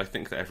identities. I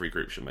think that every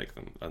group should make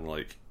them, and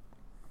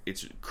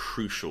it's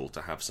crucial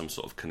to have some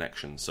sort of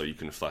connection so you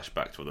can flash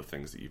back to other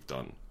things that you've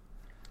done.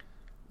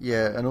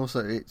 Yeah, and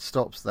also it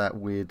stops that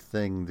weird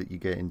thing that you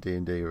get in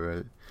D&D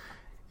where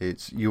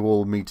it's you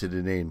all meet at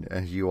an inn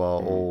and you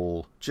are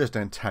all just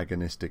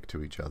antagonistic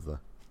to each other.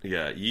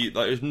 Yeah,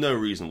 there's no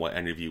reason why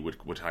any of you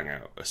would hang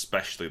out,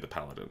 especially the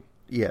paladin.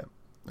 Yeah,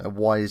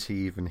 why is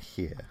he even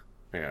here?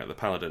 Yeah, the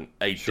paladin.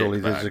 Surely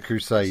there's a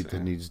crusade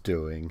that needs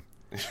doing.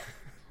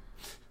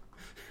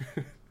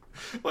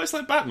 Well, it's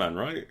like Batman,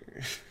 right?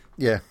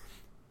 Yeah,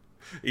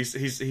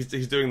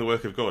 he's doing the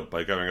work of God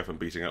by going up and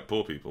beating up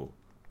poor people.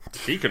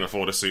 He can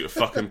afford a suit of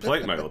fucking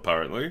plate mail,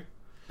 apparently,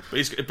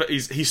 but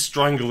he's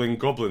strangling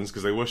goblins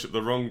because they worship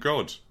the wrong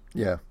god.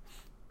 Yeah,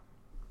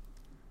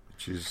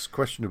 which is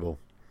questionable.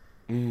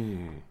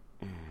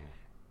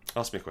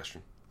 Ask me a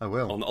question. I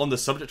will. On the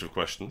subject of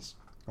questions.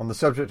 On the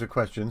subject of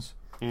questions.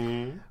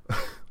 We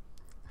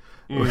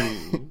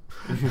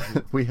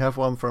have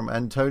one from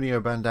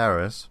Antonio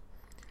Banderas.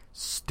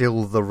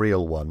 Still the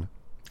real one.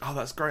 Oh,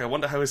 that's great. I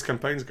wonder how his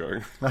campaign's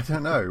going. I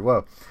don't know.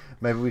 Well,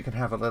 maybe we can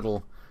have a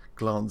little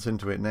glance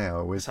into it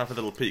now. Let's have a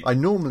little peek. I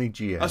normally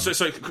GM. Oh,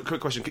 sorry, quick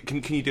question.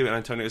 Can you do it in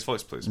Antonio's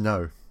voice, please?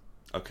 No.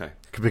 Okay.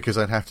 Because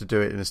I'd have to do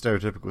it in a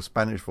stereotypical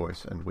Spanish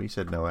voice, and we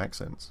said no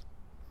accents.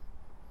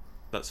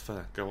 That's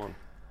fair. Go on.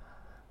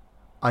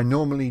 I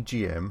normally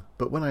GM,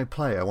 but when I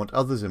play, I want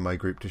others in my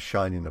group to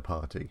shine in a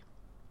party.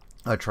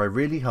 I try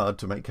really hard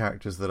to make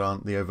characters that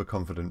aren't the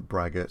overconfident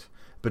braggart,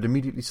 but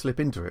immediately slip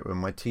into it when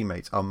my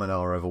teammates and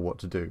ah over what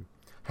to do.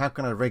 how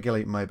can I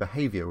regulate my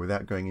behaviour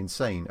without going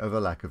insane over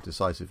lack of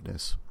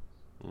decisiveness?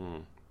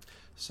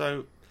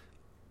 So,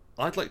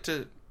 I'd like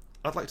to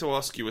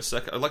ask you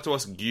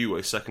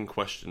a second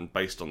question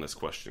based on this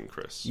question,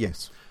 Chris.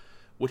 Yes.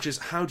 Which is,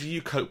 how do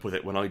you cope with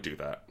it when I do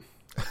that?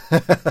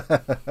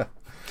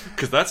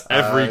 Because that's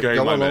every game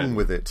I'm in. Go along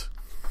with it.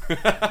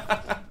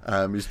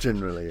 Is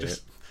generally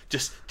it.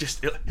 Just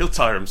he'll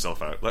tire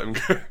himself out. Let him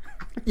go.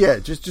 Yeah,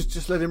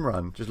 just let him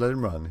run. Just let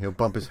him run. He'll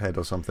bump his head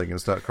or something and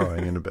start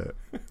crying in a bit.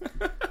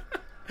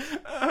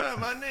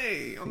 My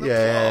knee on the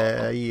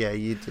plot. Yeah,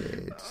 you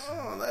did.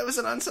 Oh, there was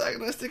an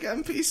antagonistic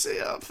NPC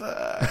up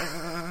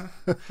there.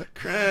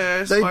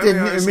 Chris, they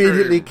didn't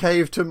immediately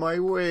cave to my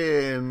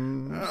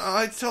whim.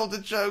 I told a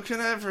joke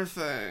and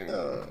everything.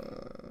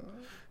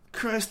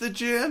 Chris, the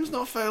GM's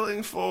not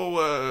failing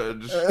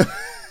forward.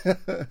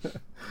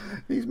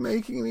 He's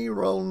making me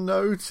roll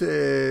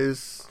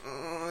notice.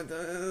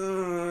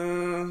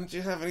 Do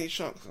you have any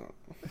chocolate?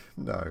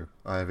 No,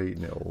 I have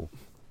eaten it all.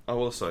 I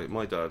will say,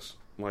 my dad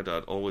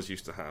always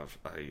used to have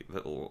this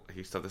little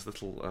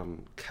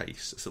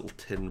case, this little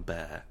tin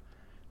bear.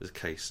 There's a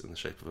case in the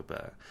shape of a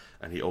bear,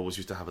 and he always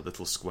used to have a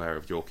little square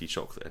of Yorkie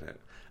chocolate in it.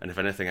 And if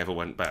anything ever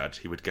went bad,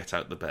 he would get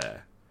out the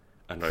bear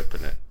and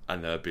open it,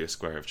 and there'd be a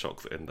square of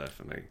chocolate in there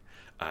for me.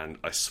 And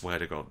I swear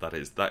to God, that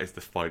is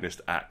the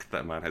finest act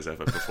that man has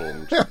ever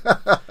performed.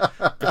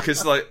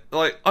 Because like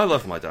I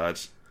love my dad.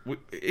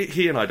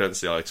 He and I don't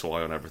see eye to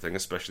eye on everything,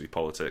 especially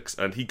politics,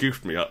 and he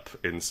goofed me up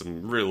in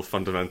some real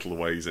fundamental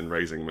ways in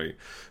raising me.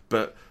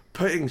 But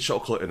putting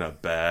chocolate in a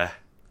bear,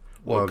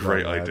 what a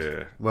great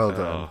idea. Well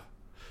done.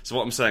 So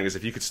what I'm saying is,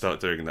 if you could start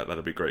doing that,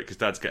 that'd be great, because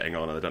Dad's getting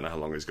on and I don't know how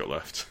long he's got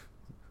left.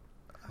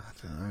 I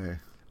don't know.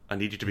 I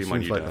need you to be my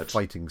new like dad. The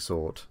fighting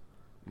sort.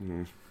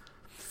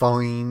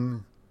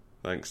 Fine.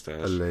 Thanks,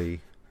 Dad. Ali.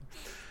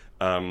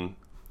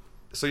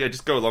 So yeah,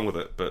 just go along with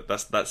it, but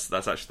that's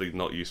actually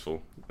not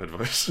useful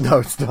advice. No,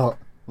 it's not.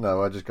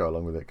 No, I just go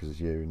along with it because it's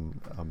you,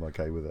 and I'm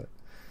okay with it.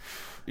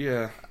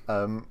 Yeah.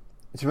 To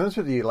be honest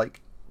with you,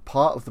 like,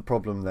 part of the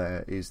problem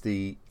there is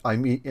I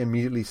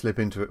immediately slip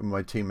into it when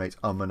my teammates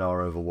and ah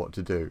over what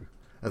to do.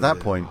 At that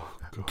point,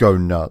 go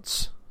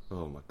nuts.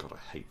 Oh my God,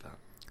 I hate that.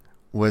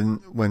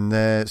 When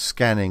they're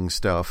scanning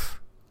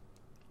stuff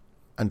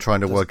and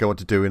trying to work out what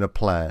to do in a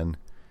plan,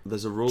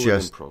 there's a rule in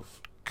improv.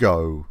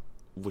 Go.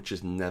 Which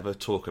is never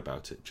talk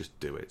about it, just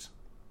do it.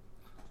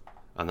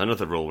 And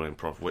another rule in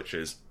improv, which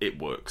is it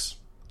works.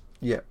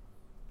 Yeah.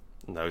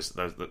 And those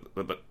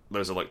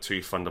are like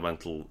two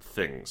fundamental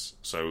things.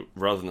 So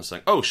rather than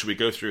saying, "Oh, should we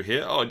go through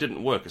here?" "Oh, it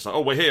didn't work." It's like,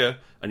 "Oh, we're here,"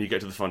 and you get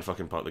to the fun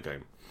fucking part of the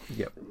game.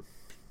 Yep.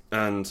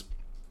 And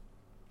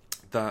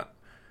that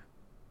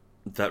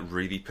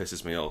really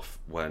pisses me off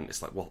when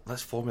it's like, "Well,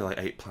 let's formulate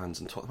 8 plans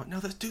and talk." I'm like, no,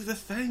 let's do the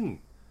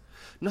thing.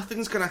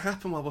 Nothing's going to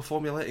happen while we're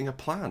formulating a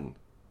plan.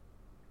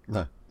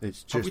 No,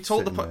 it's just. Have we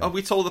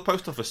told the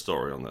post office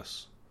story on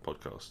this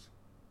podcast?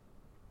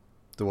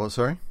 The what?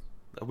 Sorry.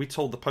 Have we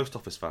told the post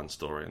office fan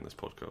story in this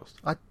podcast?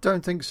 I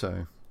don't think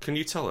so. Can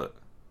you tell it?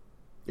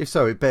 If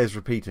so, it bears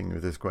repeating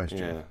with this question.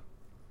 Yeah.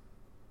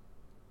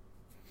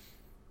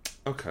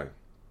 Okay.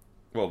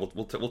 Well,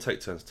 we'll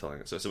take turns telling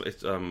it. So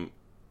it's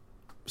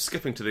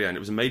skipping to the end.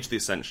 It was a Mage the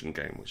Ascension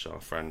game, which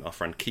our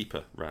friend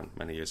Keeper ran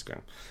many years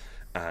ago.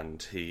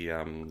 And he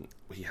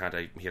had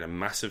a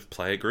massive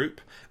player group,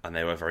 and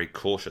they were a very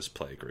cautious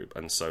player group,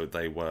 and so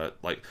they were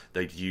like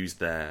they'd use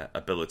their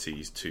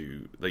abilities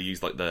they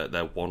use like their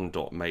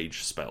 1-dot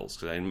mage spells,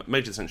 because in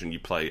Mage Ascension you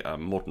play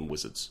modern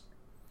wizards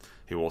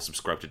who all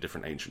subscribe to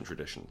different ancient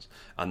traditions,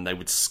 and they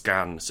would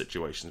scan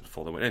situations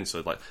before they went in.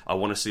 So like, I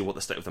want to see what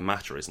the state of the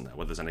matter is in there,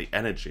 whether there's any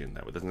energy in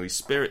there, whether there's any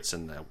spirits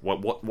in there,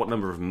 what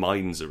number of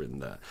minds are in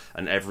there,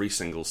 and every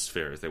single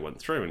sphere as they went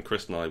through. And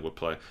Chris and I would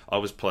play. I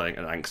was playing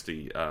an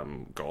angsty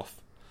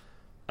goth,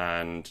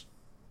 and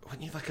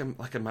weren't you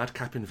like a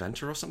madcap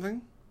inventor or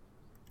something?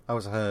 I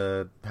was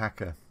a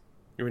hacker.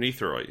 You're an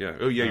Aetheryte, yeah.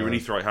 Oh yeah, you're an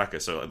Aetheryte hacker.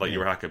 So like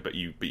you're a hacker, but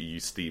you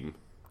use Steam.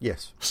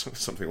 Yes,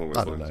 something along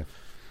those lines. I don't know.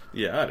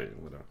 Yeah, I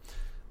don't know.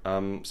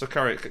 So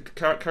carry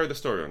the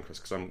story on, Chris,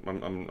 because I'm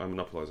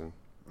monopolising.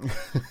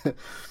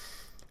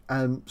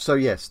 So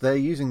yes, they're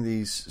using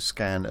these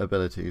scan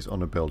abilities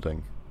on a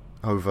building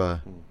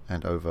over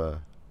and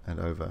over and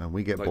over, and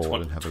we get like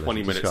bored and have a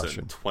little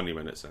discussion. 20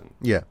 minutes in.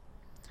 Yeah,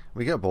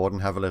 we get bored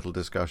and have a little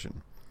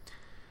discussion,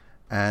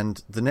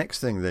 and the next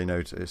thing they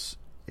notice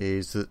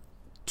is that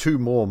 2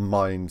 more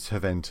mines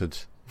have entered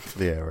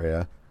the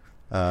area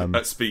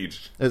at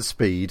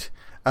speed.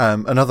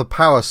 Another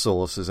power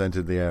source has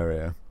entered the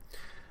area.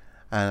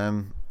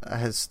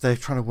 As they're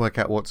trying to work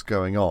out what's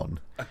going on,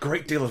 a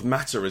great deal of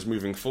matter is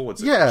moving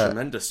forwards. Yeah,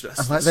 tremendous.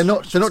 Like, they're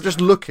not just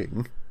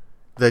looking;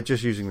 they're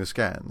just using the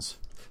scans.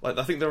 Like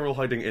I think they're all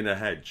hiding in a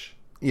hedge.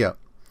 Yeah,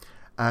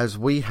 as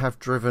we have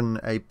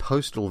driven a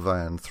postal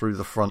van through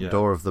the front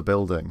door of the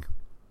building.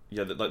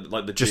 Yeah,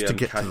 like the just GM to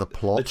get to the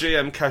plot. The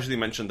GM casually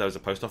mentioned there was a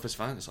post office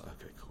van. It's like,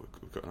 okay, cool,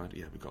 we've got an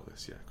idea. Yeah, we got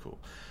this. Yeah, cool.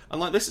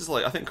 And like this is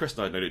like, I think Chris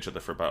and I had known each other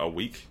for about a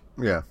week.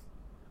 Yeah.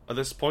 at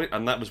this point,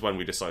 and that was when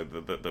we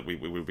decided that we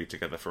would be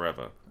together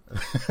forever.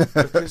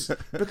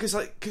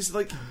 because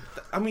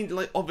I mean,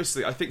 like,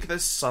 obviously, I think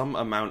there's some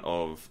amount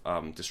of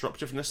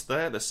disruptiveness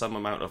there. There's some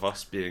amount of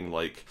us being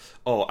like,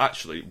 oh,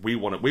 actually, we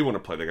want to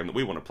play the game that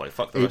we want to play.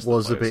 Fuck the rest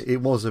of the players.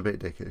 It was a bit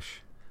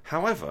dickish.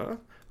 However,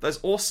 there's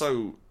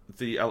also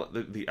the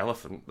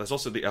elephant. There's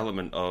also the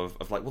element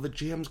of like, well, the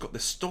GM's got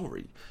this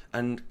story,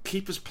 and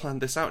Keeper's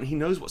planned this out, and he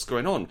knows what's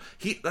going on.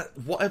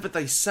 Whatever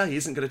they say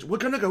isn't going to. We're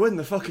going to go in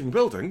the fucking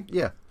building.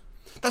 Yeah,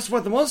 that's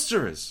where the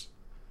monster is.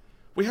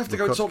 We have to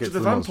go talk to the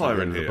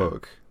vampire in here.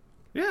 Book.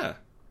 Yeah,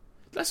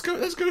 let's go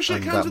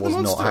shake hands with the monster.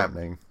 That was not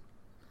happening.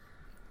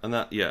 And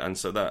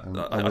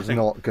I was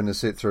not going to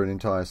sit through an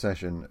entire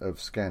session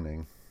of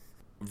scanning.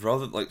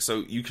 Rather, like,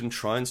 so you can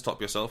try and stop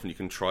yourself, and you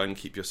can try and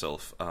keep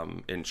yourself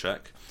in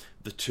check.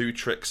 The two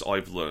tricks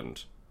I've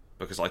learned,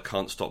 because I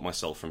can't stop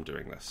myself from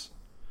doing this.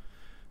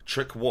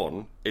 Trick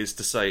one is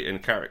to say in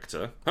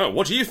character, "Oh,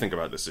 what do you think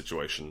about this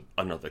situation?"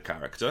 Another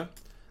character,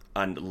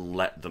 and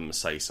let them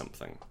say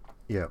something.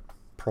 Yeah,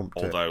 prompt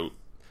it. Although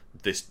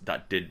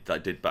that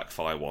did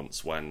backfire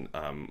once when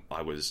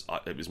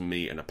it was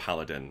me and a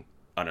paladin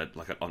and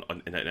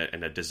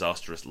in a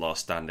disastrous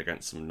last stand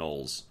against some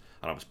gnolls.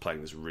 And I was playing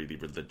this really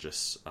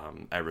religious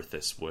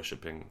Erithis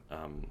worshipping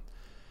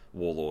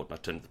warlord, and I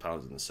turned to the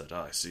paladin and said,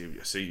 I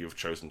see you've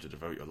chosen to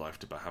devote your life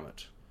to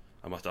Bahamut.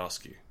 I must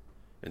ask you,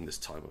 in this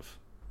time of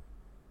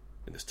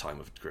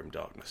grim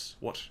darkness,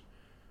 what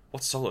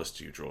solace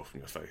do you draw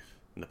from your faith?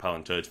 And the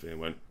paladin turned to me and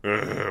went,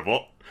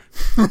 what?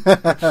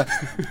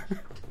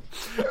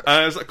 And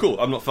I was like, cool,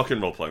 I'm not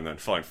fucking role-playing then,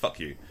 fine, fuck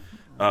you.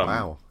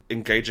 Wow.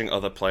 Engaging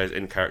other players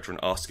in character and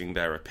asking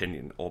their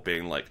opinion, or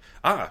being like,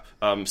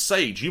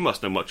 Sage, you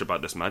must know much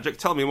about this magic.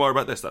 Tell me more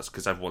about this. That's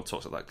because everyone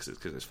talks like that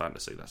because it's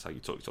fantasy. That's how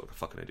you talk. You talk like a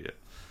fucking idiot.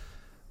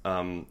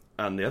 And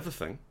the other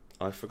thing,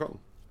 I've forgotten.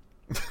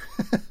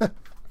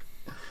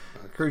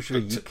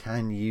 Crucially, you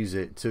can use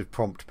it to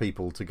prompt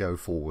people to go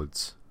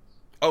forwards.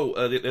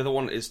 Oh, the other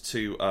one is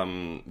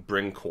to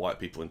bring quiet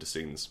people into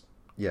scenes.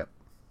 Yeah.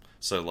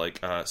 So,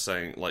 like,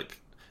 saying, like,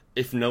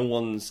 if no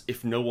one's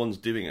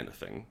doing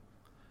anything.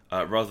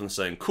 Rather than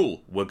saying,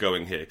 "Cool, we're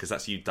going here," because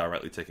that's you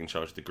directly taking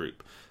charge of the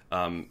group.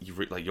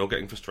 You're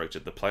getting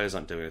frustrated. The players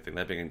aren't doing anything;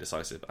 they're being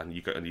indecisive, and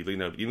you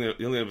lean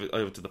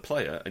over to the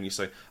player and you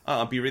say,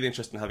 "I'd be really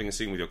interested in having a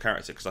scene with your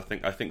character because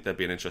I think there'd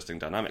be an interesting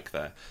dynamic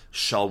there.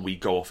 Shall we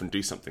go off and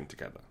do something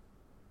together?"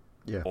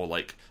 Yeah. Or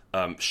like,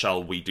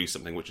 shall we do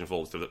something which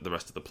involves the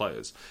rest of the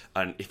players?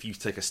 And if you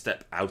take a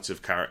step out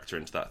of character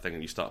into that thing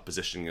and you start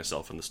positioning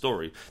yourself in the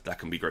story, that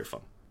can be great fun.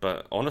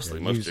 But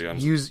honestly, most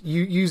GMs...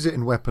 Use it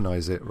and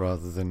weaponize it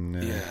rather than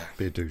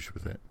be a douche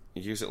with it.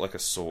 Use it like a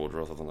sword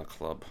rather than a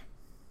club.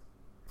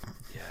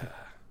 Yeah,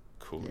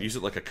 cool. Yeah. Use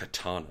it like a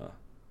katana.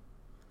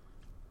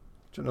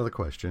 Another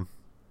question.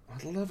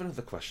 I'd love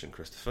another question,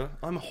 Christopher.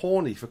 I'm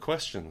horny for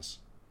questions.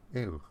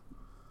 Ew.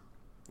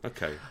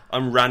 Okay,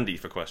 I'm randy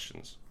for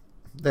questions.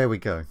 There we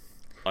go.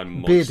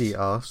 I'm Beardy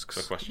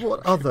asks,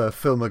 what other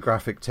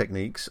filmographic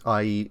techniques,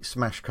 i.e.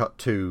 smash cut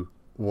to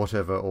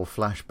whatever or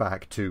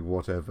flashback to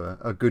whatever,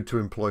 are good to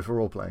employ for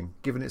role-playing,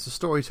 given it's a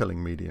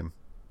storytelling medium?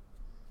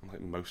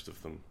 Like most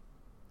of them.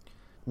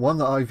 One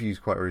that I've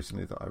used quite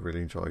recently that I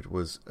really enjoyed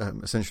was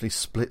essentially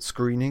split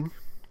screening.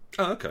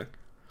 Oh, okay.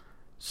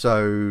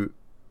 So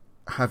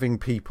having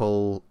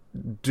people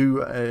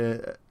do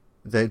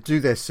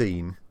their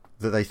scene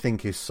that they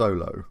think is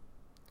solo,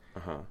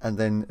 and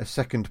then a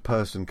second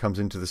person comes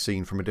into the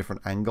scene from a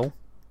different angle.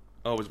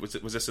 Oh, was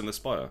this in the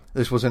Spire?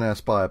 This was in our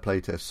Spire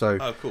playtest. So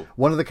cool.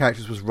 One of the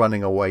characters was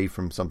running away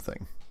from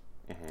something,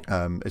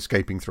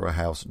 escaping through a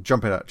house,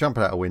 jumping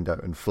out a window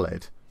and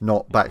fled.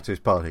 Not back to his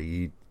party.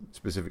 He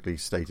specifically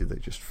stated they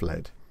just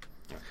fled.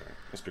 Okay,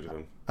 that's good of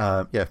him.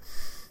 Yeah.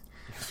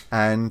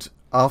 And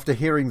after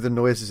hearing the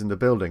noises in the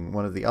building,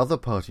 one of the other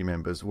party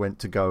members went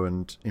to go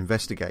and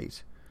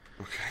investigate.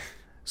 Okay.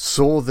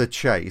 Saw the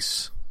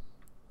chase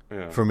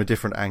from a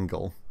different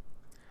angle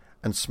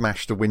and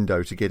smashed a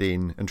window to get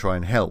in and try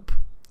and help.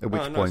 At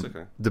which point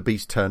the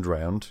beast turned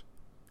round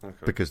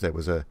because there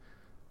was a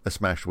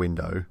smashed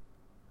window.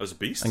 As a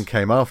beast? And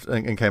came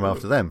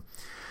after them.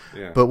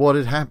 Yeah. But what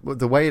had happened,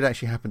 the way it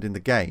actually happened in the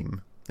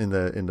game, in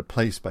the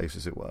play space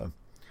as it were,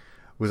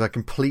 was I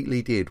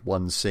completely did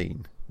one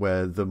scene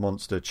where the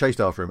monster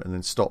chased after him and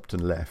then stopped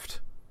and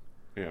left.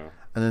 Yeah.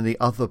 And then the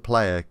other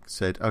player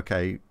said,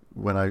 "Okay,"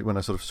 when I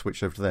sort of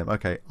switched over to them,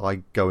 "Okay,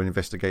 I go and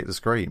investigate the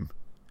scream."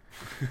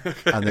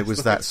 And it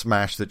was that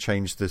smash that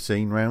changed the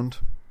scene round.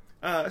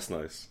 That's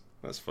nice.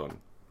 That's fun.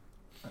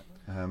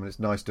 And it's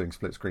nice doing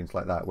split screens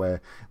like that,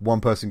 where one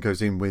person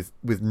goes in with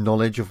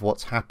knowledge of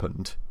what's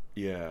happened.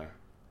 Yeah,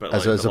 but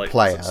as a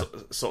player,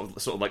 sort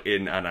of like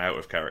in and out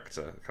of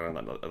character, kind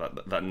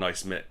of that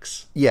nice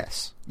mix.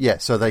 Yes.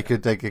 So they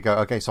could go,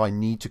 okay, so I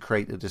need to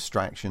create a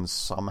distraction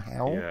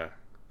somehow. Yeah.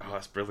 Oh,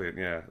 that's brilliant.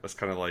 Yeah, that's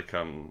kind of like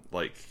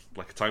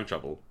a time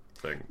travel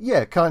thing.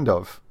 Yeah, kind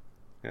of.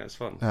 Yeah, it's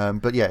fun.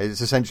 But yeah,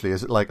 it's essentially,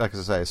 like I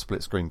say, a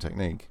split screen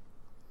technique.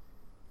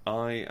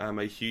 I am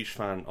a huge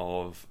fan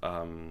of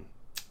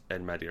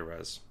In Media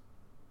Res.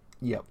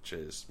 Yep.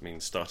 Which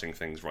means starting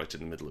things right in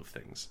the middle of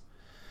things.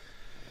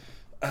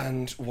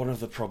 And one of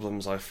the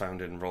problems I've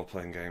found in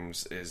role-playing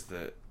games is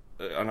that,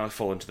 and I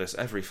fall into this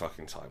every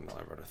fucking time that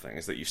I run a thing,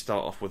 is that you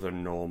start off with a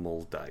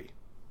normal day.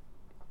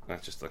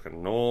 That's just like a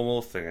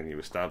normal thing, and you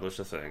establish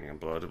a thing, and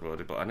blah, blah,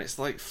 blah, blah. And it's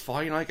like,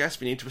 fine, I guess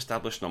we need to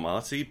establish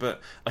normality, but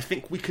I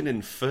think we can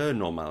infer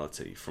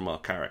normality from our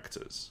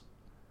characters.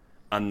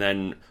 And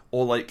then,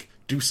 or like,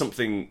 do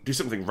something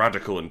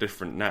radical and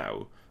different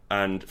now,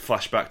 and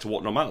flash back to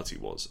what normality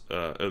was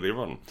earlier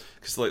on.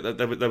 Because like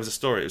there was a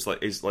story. It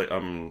was like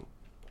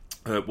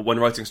when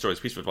writing stories,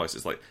 piece of advice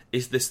is like,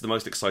 is this the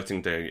most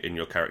exciting day in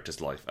your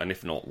character's life? And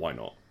if not, why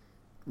not?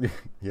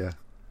 Yeah.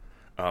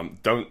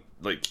 Don't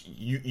like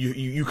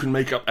you can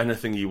make up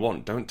anything you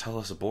want. Don't tell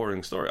us a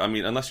boring story. I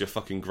mean, unless you're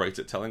fucking great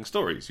at telling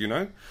stories, you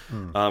know.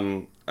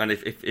 And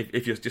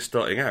if you're just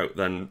starting out,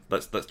 then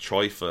let's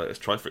try for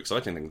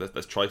exciting things.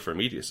 Let's try for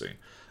immediacy.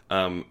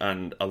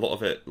 And a lot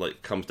of it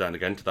like comes down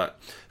again to that.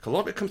 A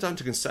lot of it comes down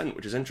to consent,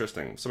 which is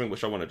interesting. Something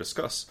which I want to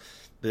discuss.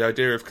 The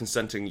idea of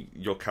consenting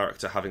your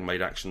character having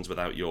made actions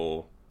without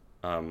your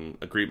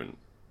agreement.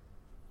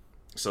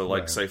 So,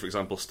 like, say for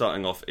example,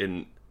 starting off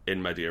in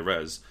media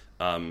res,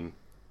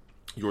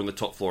 you're on the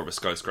top floor of a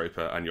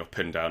skyscraper and you're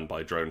pinned down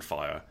by drone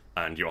fire,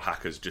 and your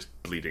hacker's just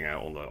bleeding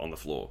out on the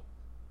floor.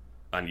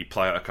 And you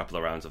play out a couple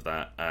of rounds of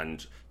that,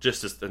 and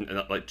just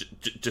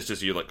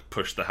as you like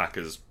push the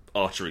hacker's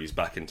arteries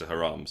back into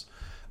her arms,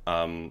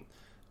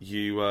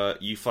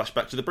 you flash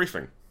back to the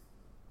briefing.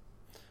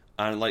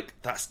 And like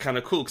that's kind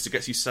of cool because it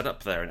gets you set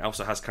up there, and it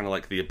also has kind of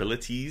like the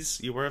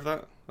abilities. You aware of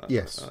that?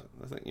 Yes.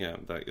 I think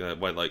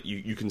where like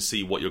you can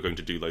see what you're going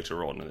to do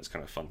later on, and it's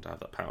kind of fun to have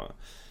that power.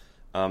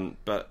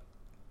 But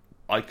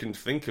I can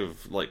think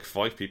of like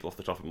 5 people off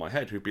the top of my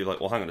head who'd be like,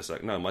 "Well, hang on a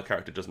sec, no, my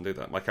character doesn't do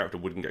that. My character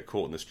wouldn't get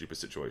caught in this stupid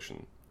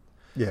situation."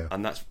 Yeah.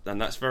 And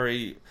that's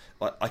very.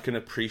 I can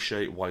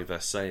appreciate why they're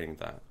saying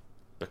that,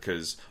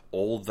 because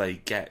all they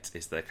get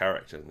is their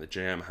character, and the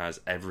GM has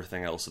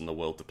everything else in the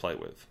world to play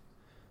with.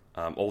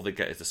 All they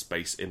get is the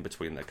space in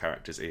between their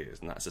characters' ears,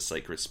 and that's a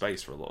sacred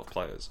space for a lot of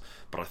players.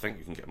 But I think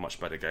you can get much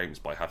better games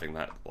by having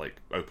that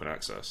like open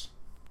access.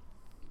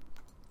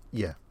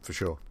 Yeah, for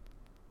sure.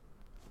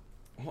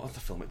 What other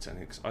filmic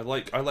techniques? I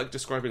like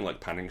describing like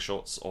panning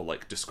shots, or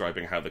like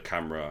describing how the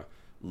camera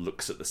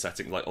looks at the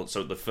setting. Like,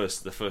 so the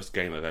first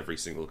game of every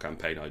single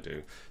campaign I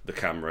do, the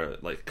camera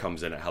like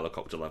comes in at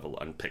helicopter level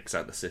and picks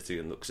out the city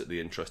and looks at the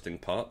interesting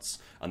parts,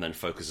 and then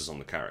focuses on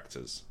the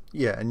characters.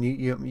 Yeah, and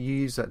you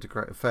use that to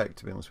great effect,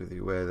 to be honest with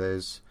you, where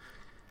there's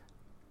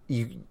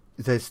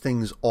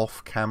things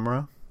off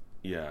camera.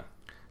 Yeah.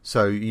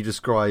 So you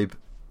describe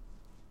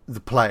the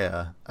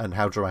player and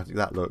how dramatic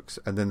that looks,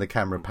 and then the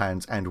camera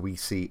pans and we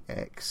see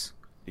X.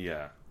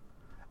 Yeah.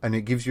 And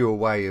it gives you a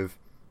way of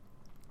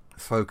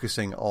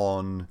focusing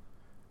on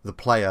the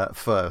player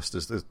first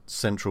as the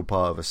central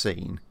part of a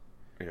scene.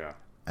 Yeah.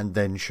 And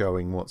then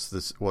showing what's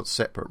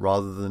separate,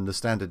 rather than the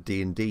standard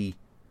D&D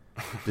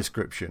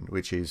description,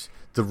 which is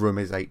the room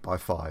is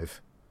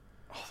 8x5.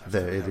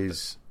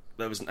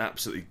 There was an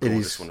absolutely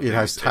gorgeous one. It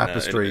has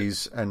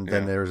tapestries, and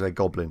then there is a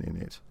goblin in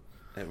it.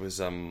 It was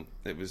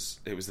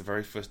the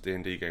very first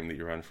D&D game that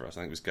you ran for us.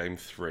 I think it was game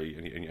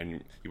 3,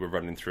 and you were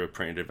running through a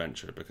printed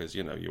adventure because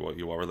you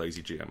are a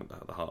lazy GM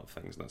at the heart of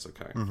things, and that's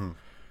okay. Mm-hmm.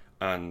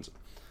 And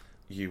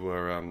you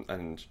were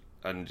and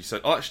you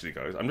said, "Oh, actually,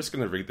 guys, I'm just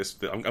going to read this.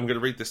 I'm going to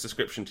read this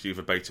description to you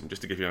verbatim,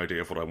 just to give you an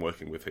idea of what I'm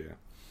working with here."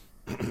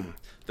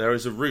 There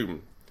is a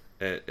room.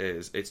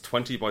 It's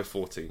 20 by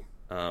 40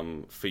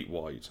 feet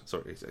wide.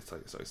 Sorry,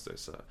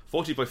 it's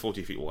 40 by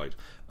 40 feet wide.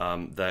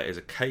 There is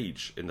a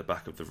cage in the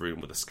back of the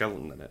room with a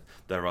skeleton in it.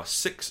 There are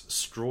 6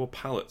 straw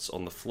pallets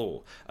on the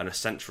floor and a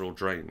central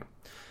drain.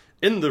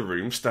 In the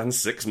room stand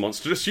 6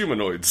 monstrous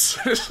humanoids.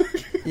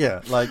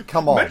 Yeah, like,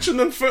 come on. Mention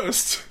them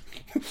first.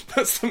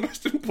 That's the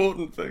most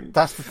important thing.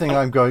 That's the thing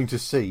I'm going to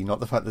see, not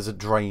the fact there's a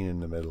drain in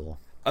the middle.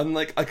 And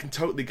like, I can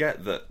totally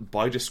get that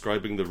by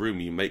describing the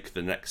room, you make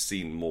the next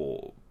scene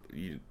more,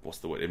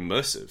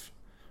 immersive.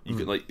 You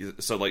could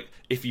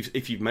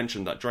if you've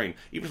mentioned that drain,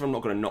 even if I'm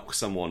not going to knock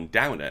someone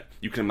down it,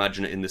 you can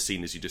imagine it in the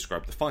scene as you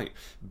describe the fight.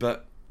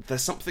 But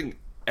there's something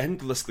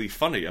endlessly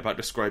funny about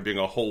describing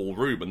a whole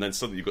room, and then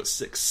suddenly you've got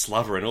 6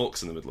 slavering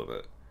orcs in the middle of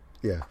it.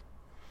 Yeah.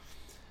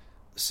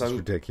 So it's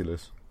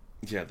ridiculous.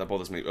 Yeah, that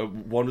bothers me.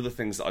 One of the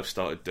things that I've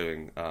started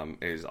doing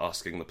is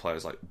asking the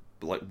players like,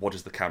 what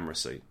does the camera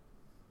see?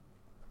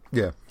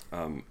 Yeah.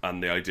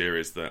 And the idea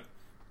is that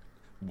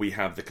we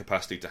have the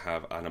capacity to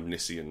have an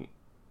omniscient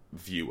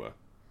viewer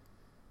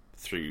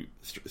through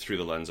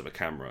the lens of a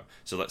camera.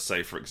 So let's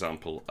say, for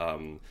example,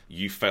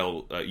 you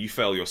fail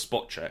your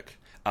spot check,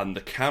 and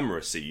the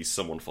camera sees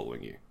someone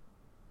following you.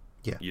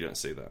 Yeah. You don't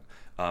see that.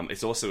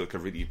 It's also like a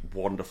really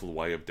wonderful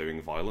way of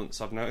doing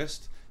violence, I've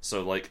noticed.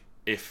 So like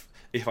if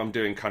I'm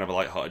doing kind of a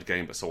lighthearted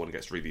game but someone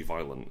gets really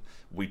violent,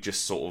 we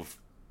just sort of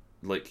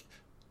like,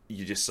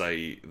 you just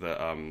say that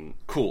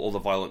cool, all the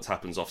violence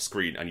happens off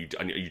screen, and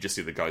you just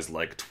see the guy's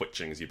leg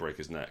twitching as you break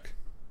his neck.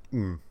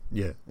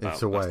 Yeah,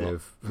 it's a way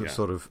of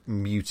sort of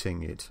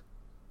muting it.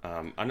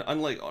 And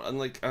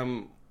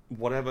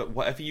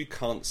whatever you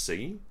can't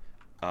see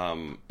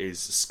is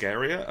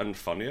scarier and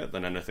funnier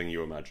than anything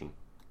you imagine.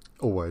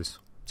 Always.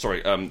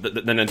 Sorry,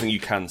 than anything you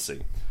can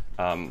see.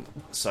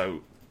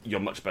 So you're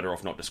much better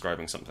off not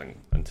describing something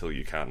until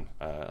you can,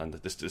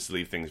 and just to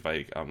leave things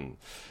vague. I'm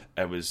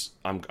going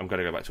to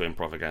go back to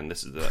improv again.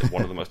 This is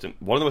one of the most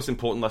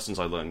important lessons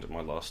I learned in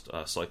my last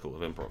cycle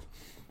of improv.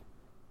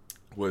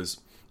 Was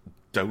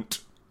don't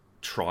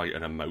try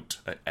and emote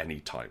at any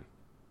time.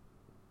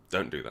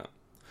 Don't do that,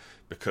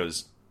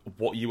 because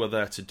what you are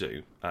there to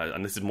do,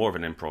 and this is more of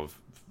an improv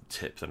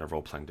tip than a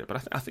role playing tip,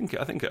 but I think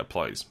it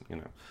applies.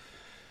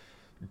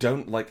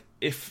 Don't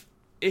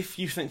if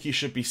you think you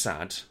should be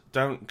sad,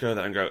 don't go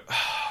there and go,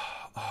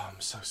 oh, I'm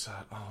so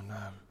sad, oh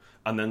no,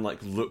 and then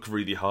look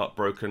really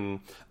heartbroken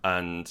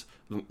and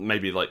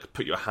maybe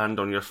put your hand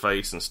on your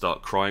face and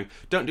start crying.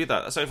 Don't do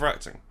that. That's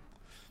overacting.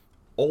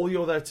 All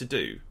you're there to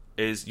do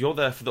is you're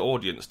there for the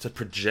audience to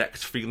project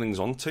feelings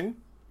onto.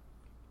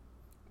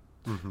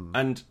 Mm-hmm.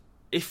 And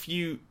if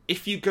you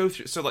go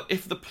through, so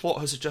if the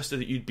plot has suggested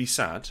that you'd be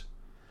sad,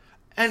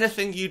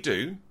 anything you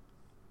do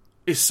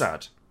is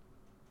sad.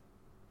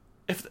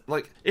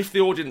 If the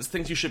audience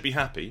thinks you should be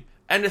happy,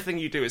 anything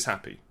you do is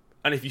happy.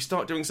 And if you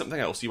start doing something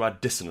else, you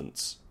add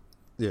dissonance.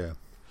 Yeah.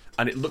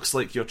 And it looks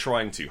like you're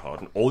trying too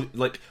hard. And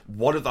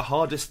one of the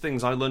hardest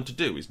things I learned to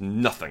do is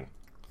nothing.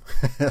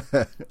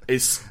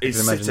 is I can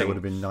imagine sitting. that would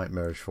have been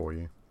nightmarish for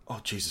you. Oh,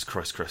 Jesus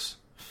Christ, Chris.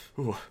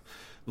 Ooh.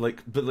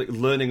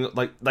 Learning,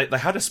 they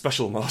had a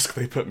special mask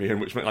they put me in,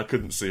 which meant I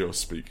couldn't see or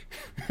speak.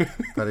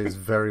 That is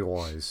very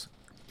wise.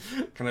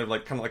 kind of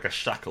like a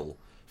shackle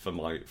for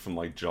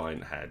my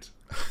giant head.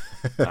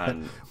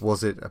 And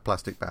was it a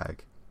plastic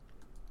bag?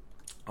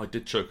 I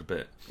did choke a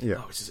bit. Yeah.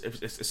 Oh,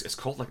 it's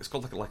called like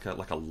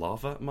a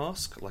lava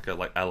mask, like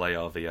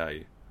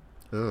LARVA.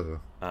 Oh.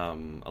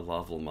 A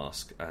larval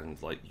mask, and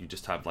you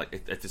just have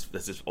there's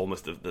this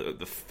almost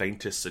the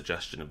faintest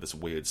suggestion of this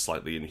weird,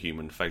 slightly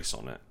inhuman face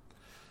on it,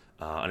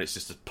 and it's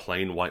just a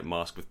plain white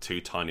mask with two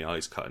tiny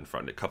eyes cut in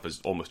front. It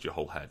covers almost your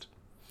whole head,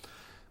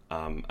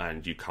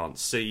 and you can't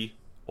see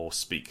or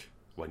speak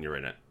when you're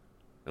in it.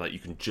 You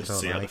can just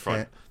see out the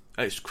front.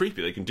 It's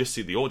creepy. They can just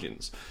see the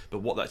audience.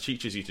 But what that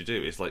teaches you to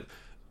do is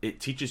it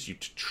teaches you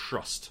to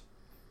trust.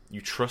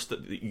 You trust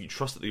that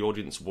the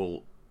audience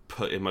will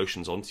put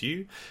emotions onto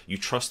you. You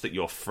trust that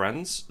your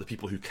friends, the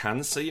people who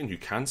can see and who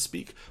can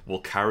speak,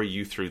 will carry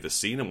you through the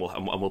scene and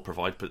will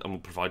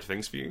provide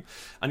things for you.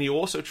 And you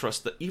also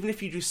trust that even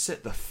if you just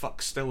sit the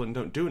fuck still and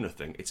don't do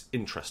anything, it's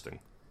interesting.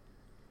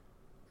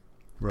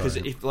 Because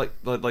if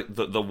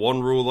the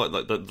one rule,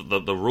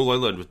 the rule I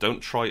learned was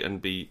don't try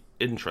and be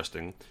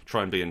interesting,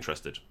 try and be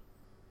interested.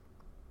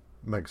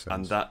 Makes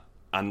sense.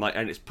 And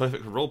it's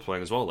perfect for role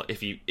playing as well.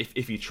 If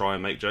you try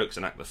and make jokes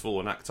and act the fool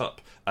and act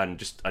up and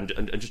just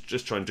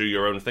try and do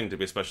your own thing to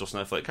be a special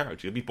snowflake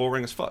character, you'll be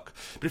boring as fuck.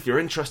 But if you're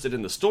interested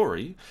in the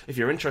story, if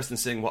you're interested in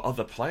seeing what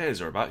other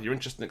players are about, you're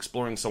interested in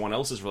exploring someone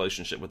else's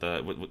relationship with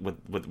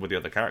the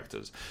other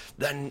characters,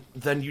 then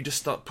you just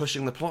start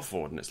pushing the plot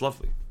forward, and it's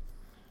lovely.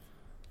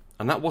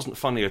 And that wasn't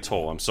funny at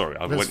all. I'm sorry.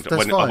 I went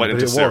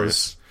into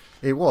serious.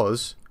 It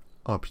was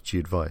RPG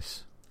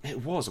advice.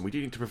 It was, and we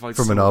do need to provide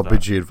from an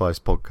RPG advice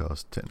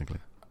podcast, technically.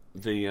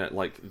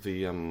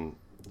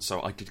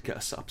 So I did get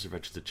us set up as a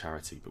registered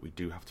charity, but we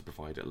do have to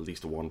provide at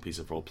least one piece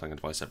of role playing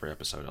advice every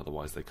episode,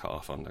 otherwise they cut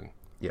our funding.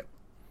 Yep.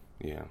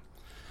 Yeah.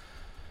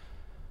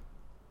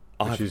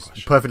 Which is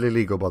perfectly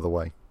legal, by the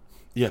way.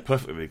 Yeah,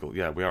 perfectly legal.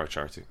 Yeah, we are a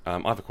charity. I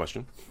have a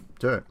question.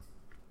 Do it.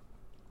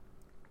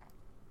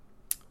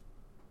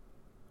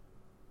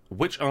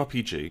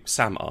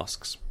 Sam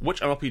asks, which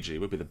RPG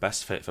would be the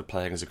best fit for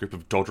playing as a group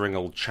of doddering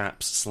old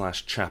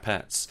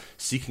chaps/chapettes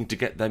seeking to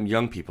get them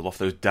young people off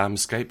those damn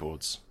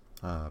skateboards?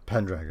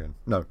 Pendragon.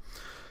 No,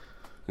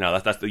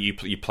 that's you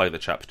play the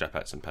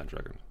chapettes in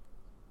Pendragon.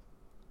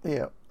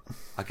 Yeah,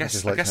 I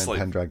guess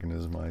Pendragon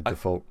is my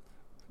default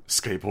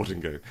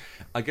skateboarding game.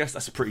 I guess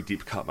that's a pretty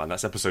deep cut, man.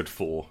 That's episode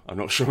 4. I'm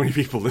not sure many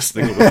people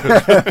listening will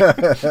know.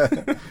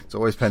 It's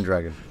always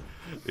Pendragon.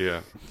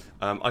 Yeah.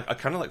 I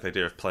kind of like the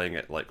idea of playing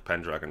it like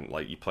Pendragon,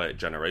 you play it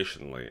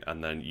generationally,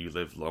 and then you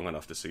live long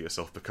enough to see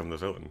yourself become the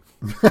villain.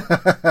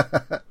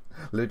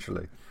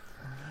 Literally.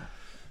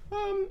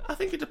 I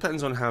think it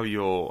depends on how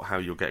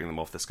you're getting them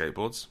off the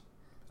skateboards.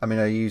 I mean,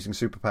 are you using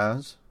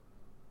superpowers?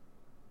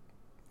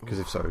 Because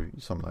if so,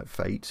 something like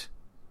Fate.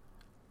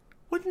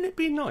 Wouldn't it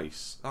be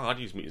nice? Oh, I'd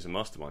use Mutants and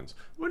Masterminds.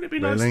 Wouldn't it be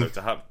nice though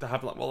to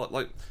have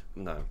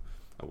no,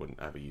 I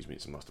wouldn't ever use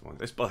Mutants and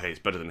Masterminds. It's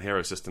better than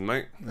Hero System,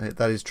 mate.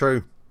 That is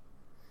true.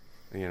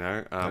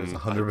 That is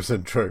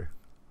 100% true.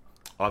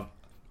 I've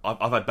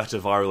had better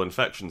viral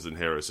infections than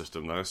Hero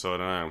System though, so I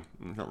don't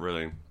know. Not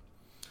really.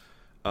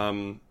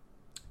 I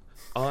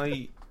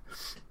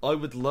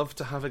would love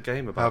to have a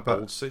game about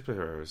old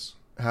superheroes.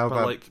 But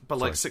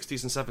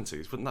 60s and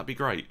 70s. Wouldn't that be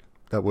great?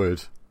 That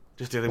would.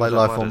 Just dealing like with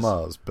Life on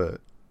Mars, but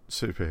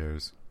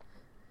superheroes.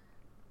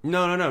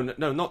 No,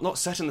 not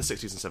set in the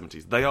 60s and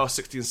 70s. They are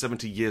 60 and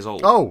 70 years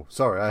old. Oh,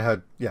 sorry, I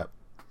had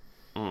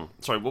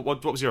Sorry,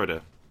 what was your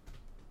idea?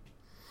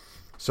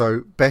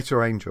 So,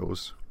 Better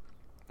Angels.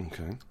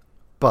 Okay.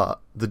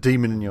 But the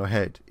demon in your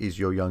head is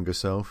your younger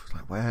self. It's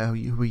like, well,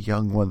 you were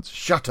young once.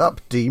 Shut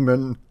up,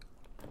 demon.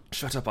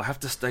 Shut up, I have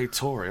to stay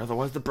Tory,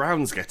 otherwise the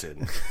Browns get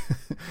in.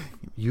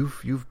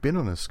 You've been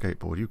on a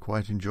skateboard. You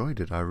quite enjoyed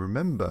it, I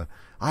remember.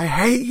 I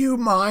hate you,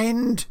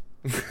 mind.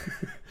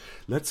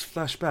 Let's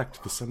flash back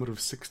to the summer of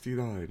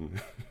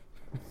 69.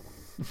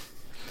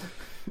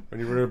 When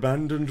you were an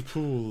abandoned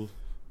pool.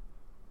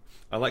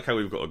 I like how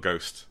we've got a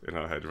ghost in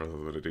our head rather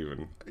than a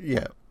demon.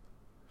 Yeah.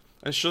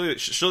 And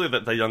surely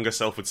that their younger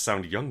self would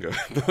sound younger.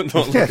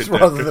 Not yes,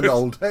 rather than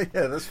older.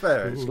 Yeah, that's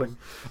fair, actually.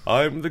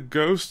 I'm the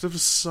ghost of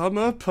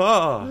summer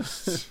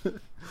past.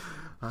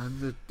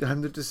 I'm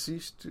the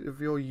deceased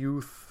of your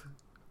youth.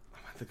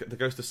 The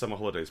ghost of summer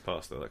holidays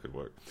past, though, that could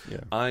work.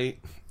 Yeah. I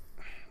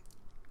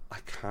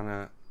kind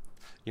of...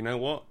 You know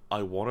what?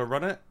 I want to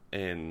run it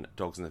in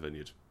Dogs in the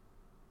Vineyard.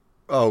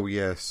 Oh,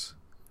 yes.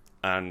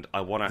 And I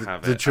want to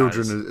have the it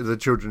children. The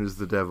children is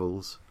the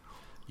devils.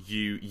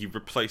 You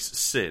replace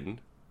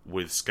sin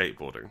with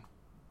skateboarding,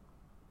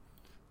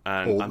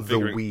 and I'm the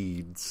figuring,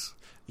 weeds.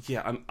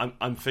 Yeah,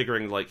 I'm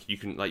figuring you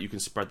can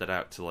spread that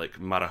out to like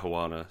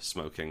marijuana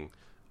smoking,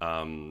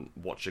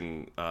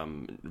 watching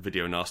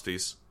video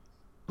nasties,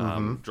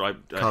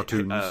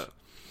 cartoons,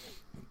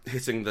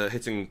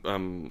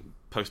 hitting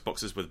post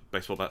boxes with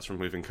baseball bats from a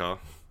moving car.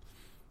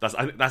 That's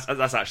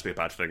actually a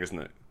bad thing, isn't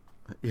it?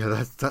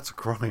 Yeah, that's a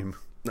crime.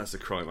 That's a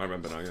crime. I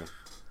remember now. Yeah.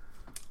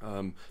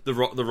 The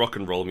rock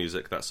and roll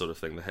music, that sort of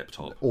thing, the hip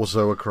hop.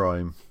 Also a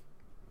crime.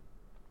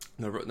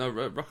 No,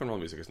 rock and roll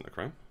music isn't a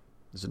crime.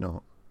 Is it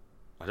not?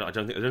 I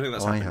don't think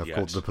that's happened yet. I have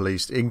called the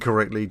police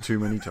incorrectly too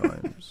many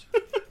times.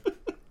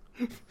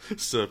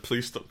 Sir,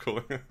 please stop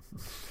calling.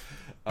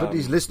 But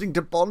he's listening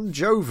to Bon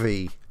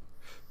Jovi.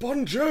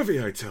 Bon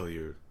Jovi, I tell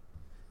you.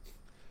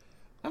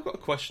 I've got a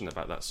question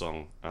about that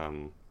song,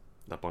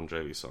 that Bon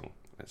Jovi song.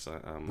 It's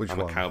Which I'm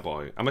one? a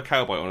cowboy. I'm a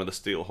cowboy on the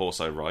steel horse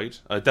I ride.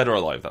 Dead or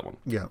Alive, that one.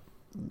 Yeah,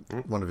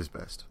 one of his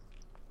best.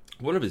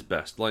 One of his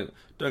best. Like,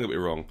 don't get me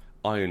wrong,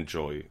 I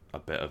enjoy a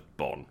bit of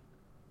Bon.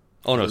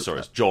 Oh no, sorry,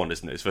 it's John,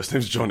 isn't it? His first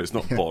name's John. It's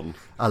not Bon.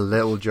 A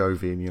little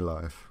Jovi in your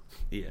life.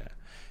 Yeah.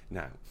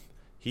 Now,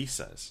 he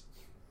says,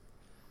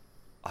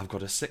 I've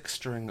got a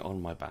 6-string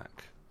on my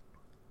back,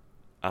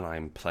 and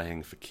I'm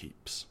playing for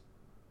keeps.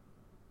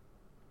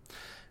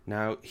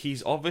 Now,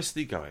 he's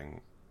obviously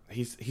going...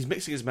 He's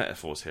mixing his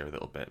metaphors here a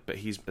little bit, but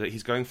he's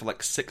going for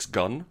like 6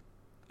 gun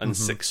and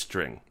 6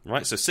 string,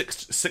 right? So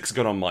six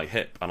gun on my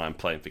hip, and I'm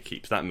playing for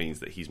keeps. That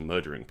means that he's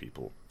murdering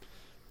people.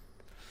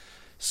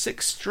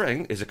 6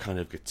 string is a kind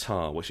of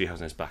guitar which he has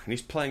on his back, and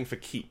he's playing for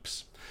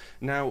keeps.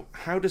 Now,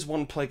 how does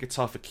one play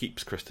guitar for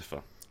keeps,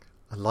 Christopher?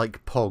 I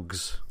like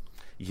pogs.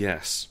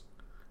 Yes,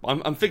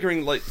 I'm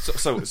figuring like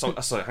so.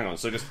 Hang on.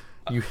 So just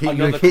you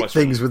hit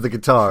things with the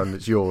guitar, and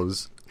it's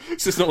yours.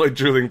 So it's not like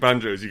dueling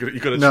banjos. You got to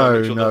try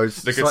to make sure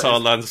the guitar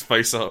lands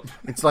face up.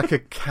 It's like a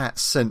cat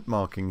scent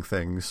marking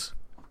things.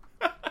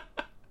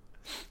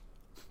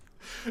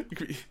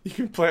 You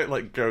can play it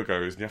like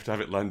Go-Go's, and you have to have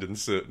it land in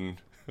certain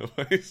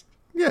ways.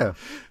 Yeah.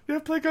 You ever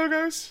play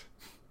Go-Go's?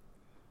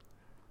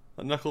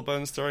 A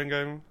Knucklebones throwing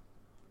game?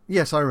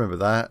 Yes, I remember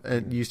that.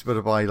 And you used to be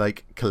able to buy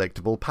like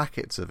collectible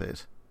packets of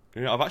it.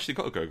 Yeah, I've actually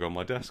got a Go-Go on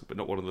my desk, but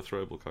not one of the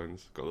throwable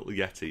kinds. Got a little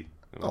Yeti.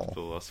 I've had for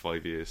the last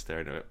 5 years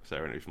staring at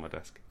it from my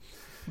desk.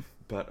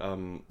 But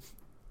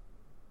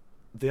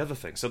the other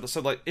thing, so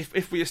like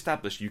if we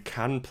establish you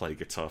can play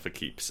guitar for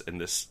keeps in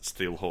this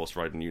steel horse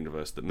riding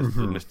universe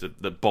that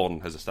that Bon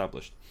has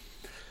established,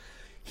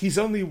 he's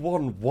only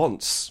won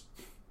once.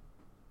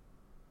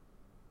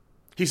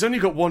 He's only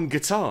got one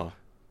guitar.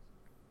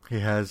 He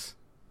has.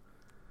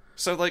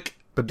 So like,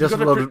 but just a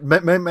lot of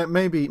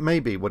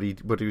maybe what he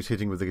was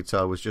hitting with the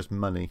guitar was just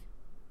money.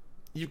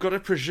 You've got to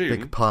presume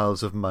big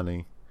piles of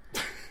money.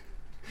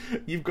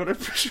 You've got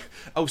to.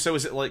 Oh, so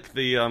is it like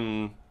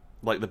the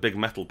big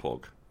metal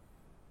pog?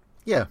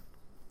 Yeah.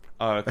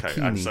 Oh, okay.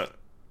 A And so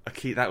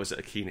that was it.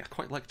 A keynie. I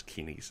quite liked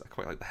keenies. I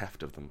quite like the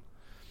heft of them.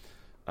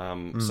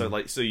 So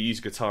you use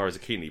guitar as a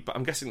keynie, but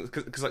I'm guessing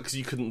because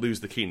you couldn't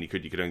lose the keynie,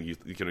 could you?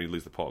 You could only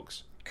lose the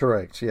pogs.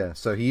 Correct. Yeah.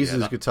 So he uses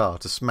his guitar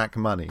to smack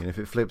money, and if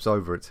it flips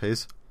over, it's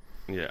his.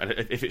 Yeah, and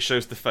if it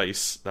shows the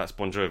face, that's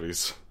Bon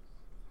Jovi's.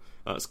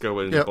 Let's go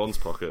in Bon's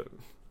pocket.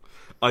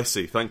 I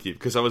see. Thank you,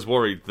 because I was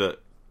worried that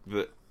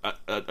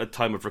at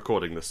time of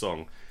recording the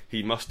song,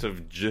 he must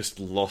have just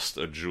lost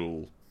a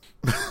jewel.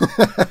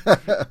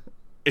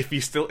 If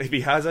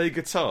he has a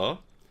guitar,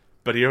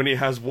 but he only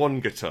has one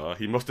guitar,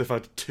 he must have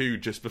had 2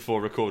 just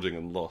before recording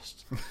and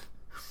lost.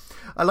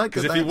 I like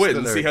because if he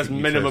wins, he has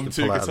minimum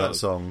 2 guitars. That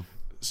song.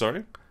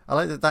 Sorry, I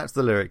like that. That's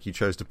the lyric you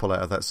chose to pull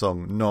out of that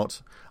song.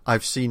 Not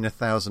I've seen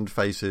 1,000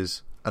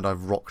 faces and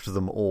I've rocked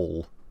them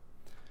all.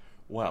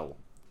 Well,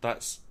 I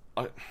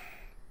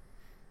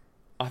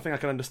think I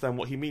can understand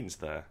what he means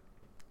there.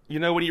 You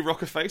know when you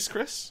rock a face,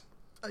 Chris?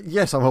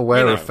 Yes, I'm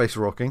aware of face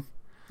rocking.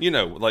 You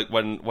know, like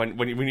when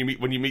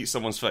you meet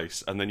someone's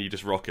face and then you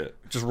just rock it.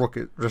 Just rock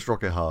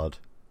it hard.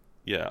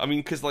 Yeah, I mean,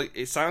 because like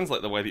it sounds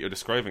like the way that you're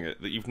describing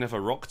it that you've never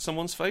rocked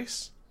someone's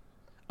face,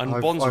 and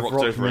I've rocked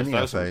over many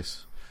 1,000.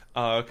 face.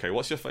 Okay.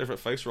 What's your favourite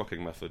face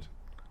rocking method?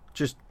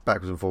 Just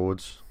backwards and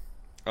forwards.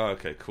 Oh,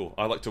 okay, cool.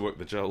 I like to work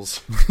the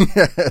gels.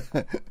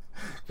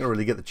 Don't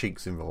really get the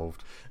cheeks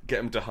involved. Get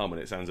him to hum,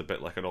 and it sounds a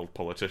bit like an old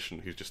politician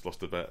who's just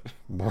lost a bet.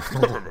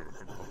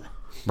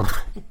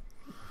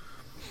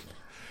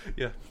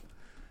 Yeah.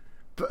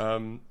 But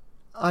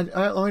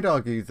I'd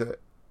argue that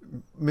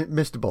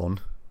Mr.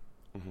 Bond,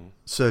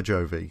 Sir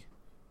Jovi,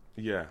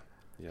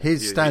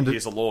 his standard...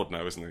 He's a lord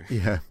now, isn't he?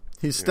 Yeah.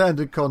 His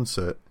standard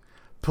concert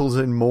pulls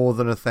in more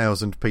than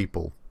 1,000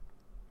 people.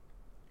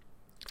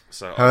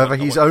 So, however,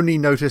 he's only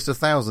noticed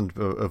 1,000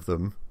 of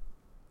them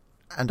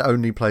and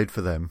only played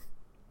for them.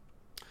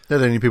 They're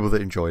the only people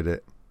that enjoyed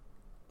it.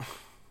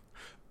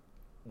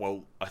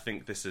 Well, I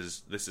think this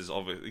is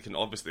obvious. You can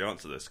obviously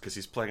answer this because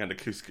he's playing an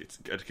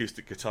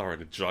acoustic guitar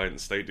in a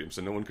giant stadium,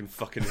 so no one can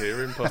fucking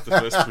hear him past the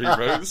first 3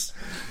 rows.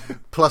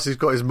 Plus, he's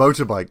got his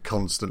motorbike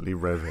constantly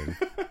revving.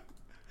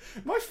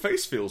 My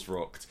face feels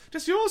rocked.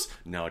 Does yours?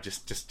 No,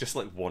 just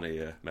like one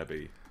ear,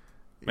 maybe.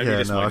 My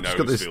nose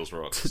feels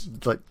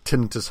rocked. Like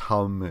tinnitus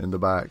hum in the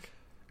back.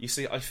 You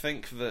see, I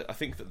think that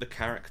the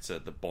character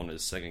that Bon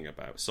is singing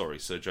about, Sir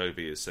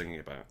Jovi is singing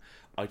about,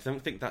 I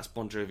don't think that's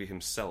Bon Jovi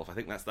himself. I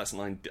think that's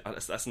an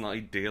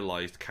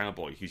idealized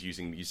cowboy who's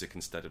using music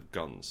instead of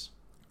guns.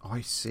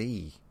 I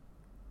see.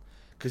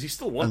 Because he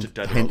still wanted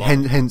Dead or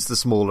Alive. Hence the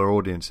smaller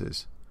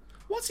audiences.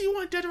 What's he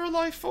want Dead or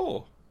Alive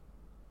for?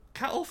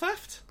 Cattle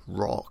theft?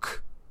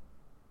 Rock.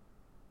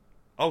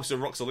 Oh, so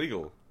rock's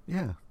illegal?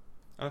 Yeah.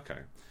 Okay.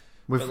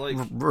 With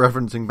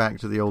referencing back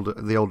to the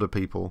older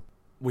people.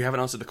 We haven't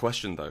answered the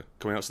question though.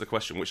 Can we answer the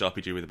question? Which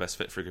RPG would be the best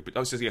fit for a good?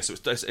 Oh, so yes,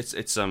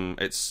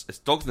 it's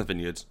Dogs in the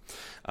Vineyard.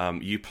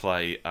 You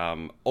play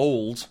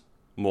old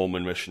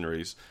Mormon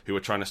missionaries who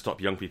are trying to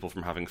stop young people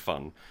from having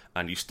fun,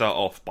 and you start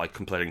off by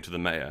complaining to the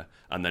mayor,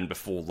 and then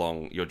before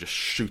long you're just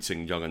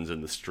shooting young'uns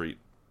in the street.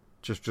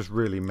 Just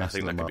really messing them up. I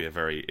think that could be a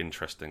very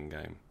interesting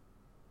game.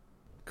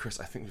 Chris,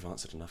 I think we've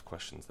answered enough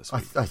questions this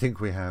week. I think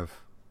we have.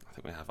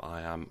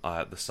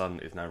 The sun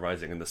is now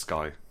rising in the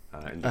sky,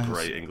 in the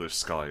grey English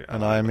sky,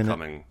 and I'm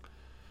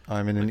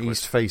in an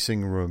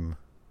east-facing room,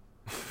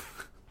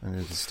 and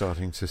it is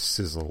starting to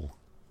sizzle.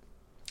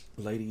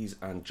 Ladies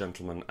and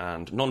gentlemen,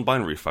 and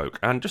non-binary folk,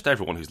 and just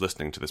everyone who's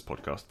listening to this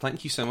podcast,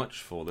 thank you so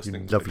much for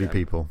listening. Lovely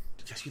people.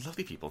 Yes, you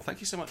lovely people.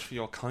 Thank you so much for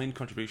your kind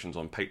contributions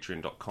on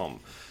Patreon.com.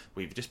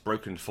 We've just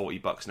broken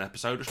 $40 an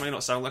episode, which may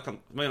not sound like a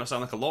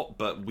lot,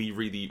 but we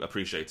really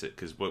appreciate it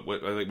because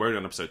we're only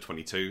on episode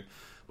 22.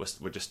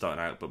 We're just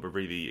starting out, but we're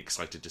really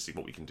excited to see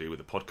what we can do with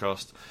the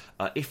podcast.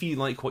 If you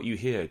like what you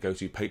hear, go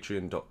to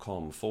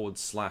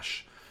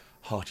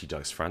patreon.com/Hearty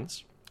Dice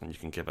Friends, and you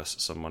can give us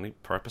some money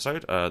per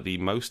episode. The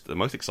most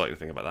exciting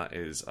thing about that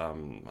is,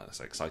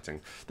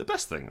 exciting. The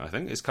best thing, I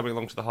think, is coming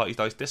along to the Hearty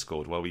Dice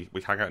Discord where we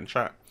hang out and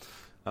chat.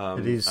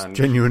 It is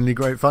genuinely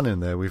great fun in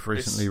there. We've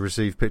recently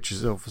received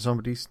pictures of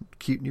somebody's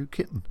cute new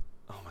kitten.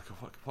 Oh my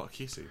god, what a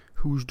cutie.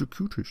 Who's the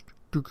cutest?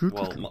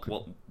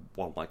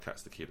 Well, my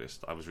cat's the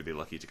cutest. I was really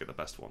lucky to get the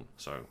best one,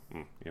 so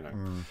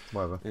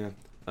whatever. Yeah.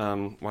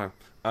 Wow.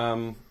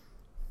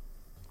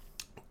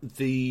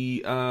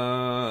 The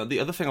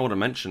other thing I want to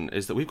mention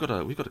is that we've got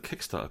a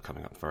Kickstarter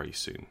coming up very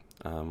soon.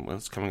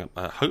 It's coming up.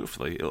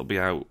 Hopefully, it'll be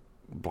out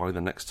by the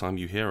next time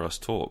you hear us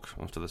talk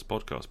after this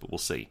podcast, but we'll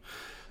see.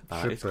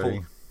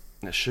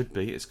 It should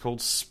be. It's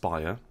called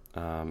Spire.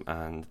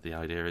 And the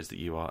idea is that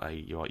you are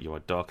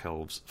dark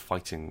elves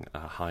fighting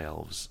high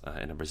elves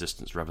in a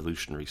resistance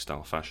revolutionary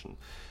style fashion.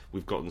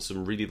 We've gotten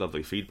some really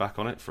lovely feedback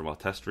on it from our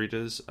test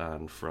readers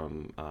and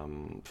from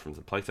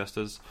the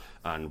playtesters,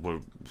 and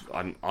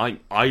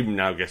I'm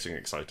now getting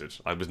excited.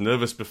 I was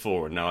nervous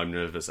before, and now I'm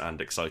nervous and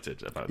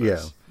excited about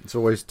this. Yeah, it's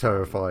always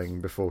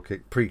terrifying before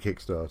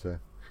pre-Kickstarter.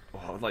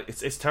 Well,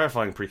 it's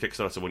terrifying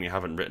pre-Kickstarter when you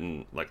haven't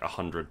written like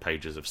 100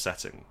 pages of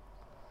setting.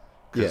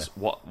 Because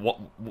what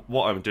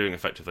I'm doing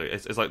effectively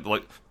is like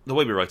the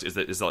way we write it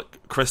is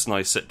like Chris and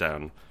I sit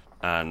down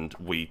and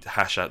we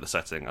hash out the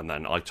setting, and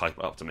then I type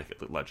it up to make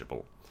it look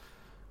legible.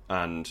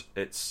 And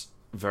it's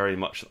very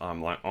much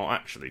I'm like, oh,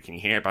 actually, can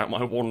you hear about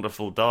my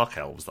wonderful dark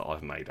elves that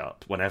I've made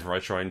up? Whenever I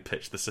try and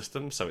pitch the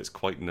system, so it's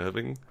quite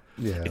nerving.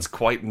 Yeah, it's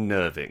quite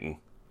nerving.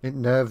 It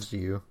nerves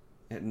you.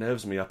 It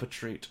nerves me up a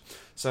treat.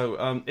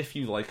 So if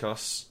you like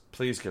us,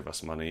 please give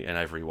us money in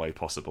every way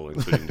possible,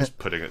 including just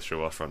putting it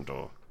through our front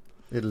door.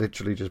 It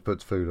literally just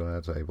puts food on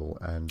our table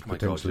and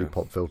potentially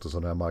pop filters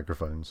on our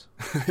microphones.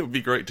 It would be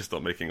great to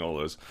stop making all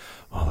those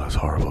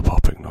horrible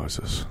popping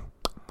noises.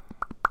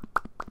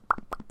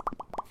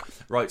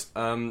 Right,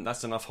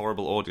 that's enough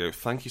horrible audio.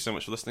 Thank you so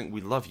much for listening.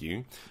 We love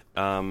you.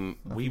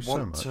 We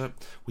want to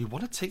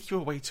take you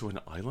away to an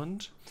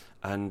island,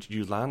 and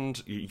you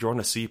land. You're on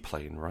a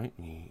seaplane, right?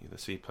 The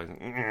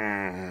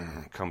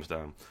seaplane comes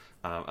down,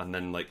 and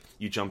then like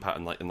you jump out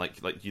and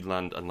you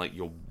land, and like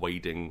you're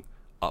wading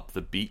up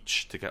the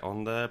beach to get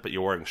on there, but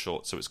you're wearing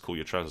shorts, so it's cool,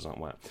 your trousers aren't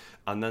wet.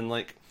 And then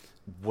like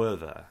we're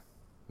there,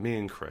 me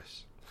and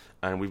Chris,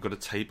 and we've got a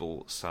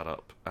table set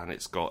up, and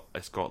it's got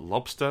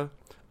lobster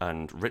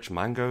and rich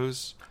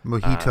mangoes,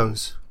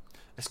 mojitos.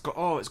 It's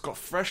got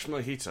fresh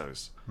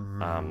mojitos.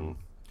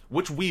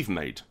 which we've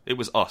made. It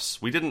was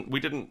us. We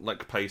didn't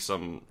like pay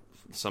some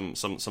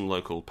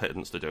local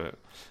pittance to do it.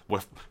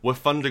 We're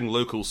funding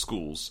local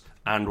schools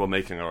and we're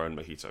making our own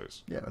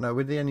mojitos. Yeah, no,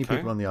 we're the only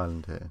people on the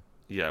island here.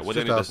 Yeah, we're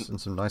just us and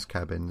some nice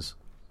cabins.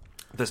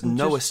 There's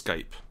no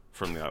escape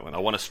from the island. I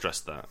want to stress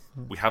that.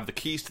 We have the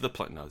keys to the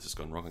plane. No, this has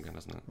gone wrong again,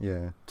 hasn't it?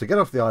 Yeah. To get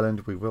off the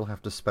island, we will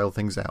have to spell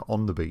things out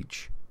on the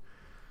beach.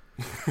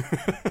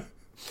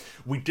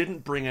 We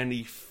didn't bring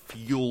any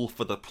fuel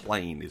for the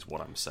plane, is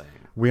what I'm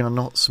saying. We are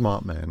not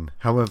smart men.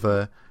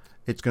 However,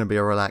 it's going to be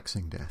a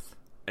relaxing death.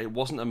 It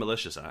wasn't a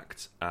malicious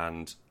act,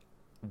 and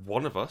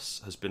one of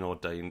us has been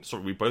ordained...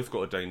 Sorry, we both got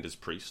ordained as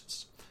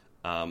priests.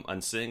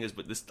 And seeing as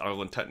this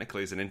island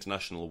technically is in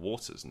international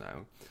waters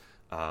now...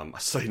 I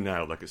say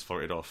now like it's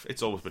floated off.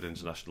 It's always been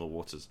international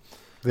waters.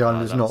 The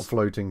island is not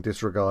floating.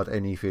 Disregard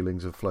any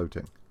feelings of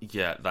floating.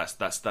 Yeah,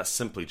 that's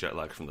simply jet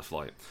lag from the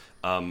flight.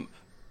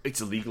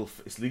 It's illegal.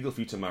 It's legal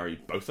for you to marry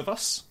both of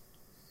us.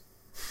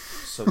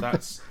 So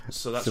that's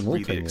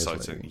really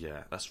exciting.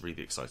 Yeah, that's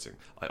really exciting.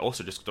 I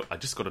also just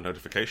got a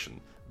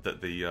notification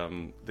that the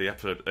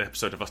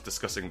episode of us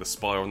discussing the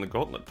Spire on the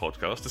Gauntlet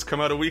podcast has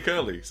come out a week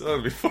early. So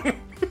that'll be fun.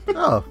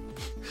 Oh,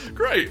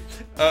 great!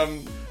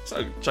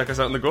 So check us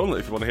out on the Gauntlet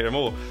if you want to hear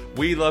more.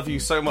 We love you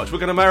so much. We're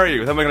going to marry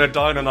you. Then we're going to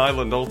die on an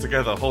island all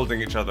together,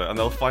 holding each other, and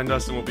they'll find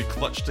us and we'll be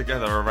clutched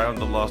together around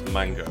the last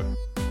mango.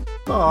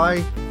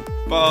 Bye.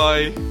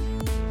 Bye.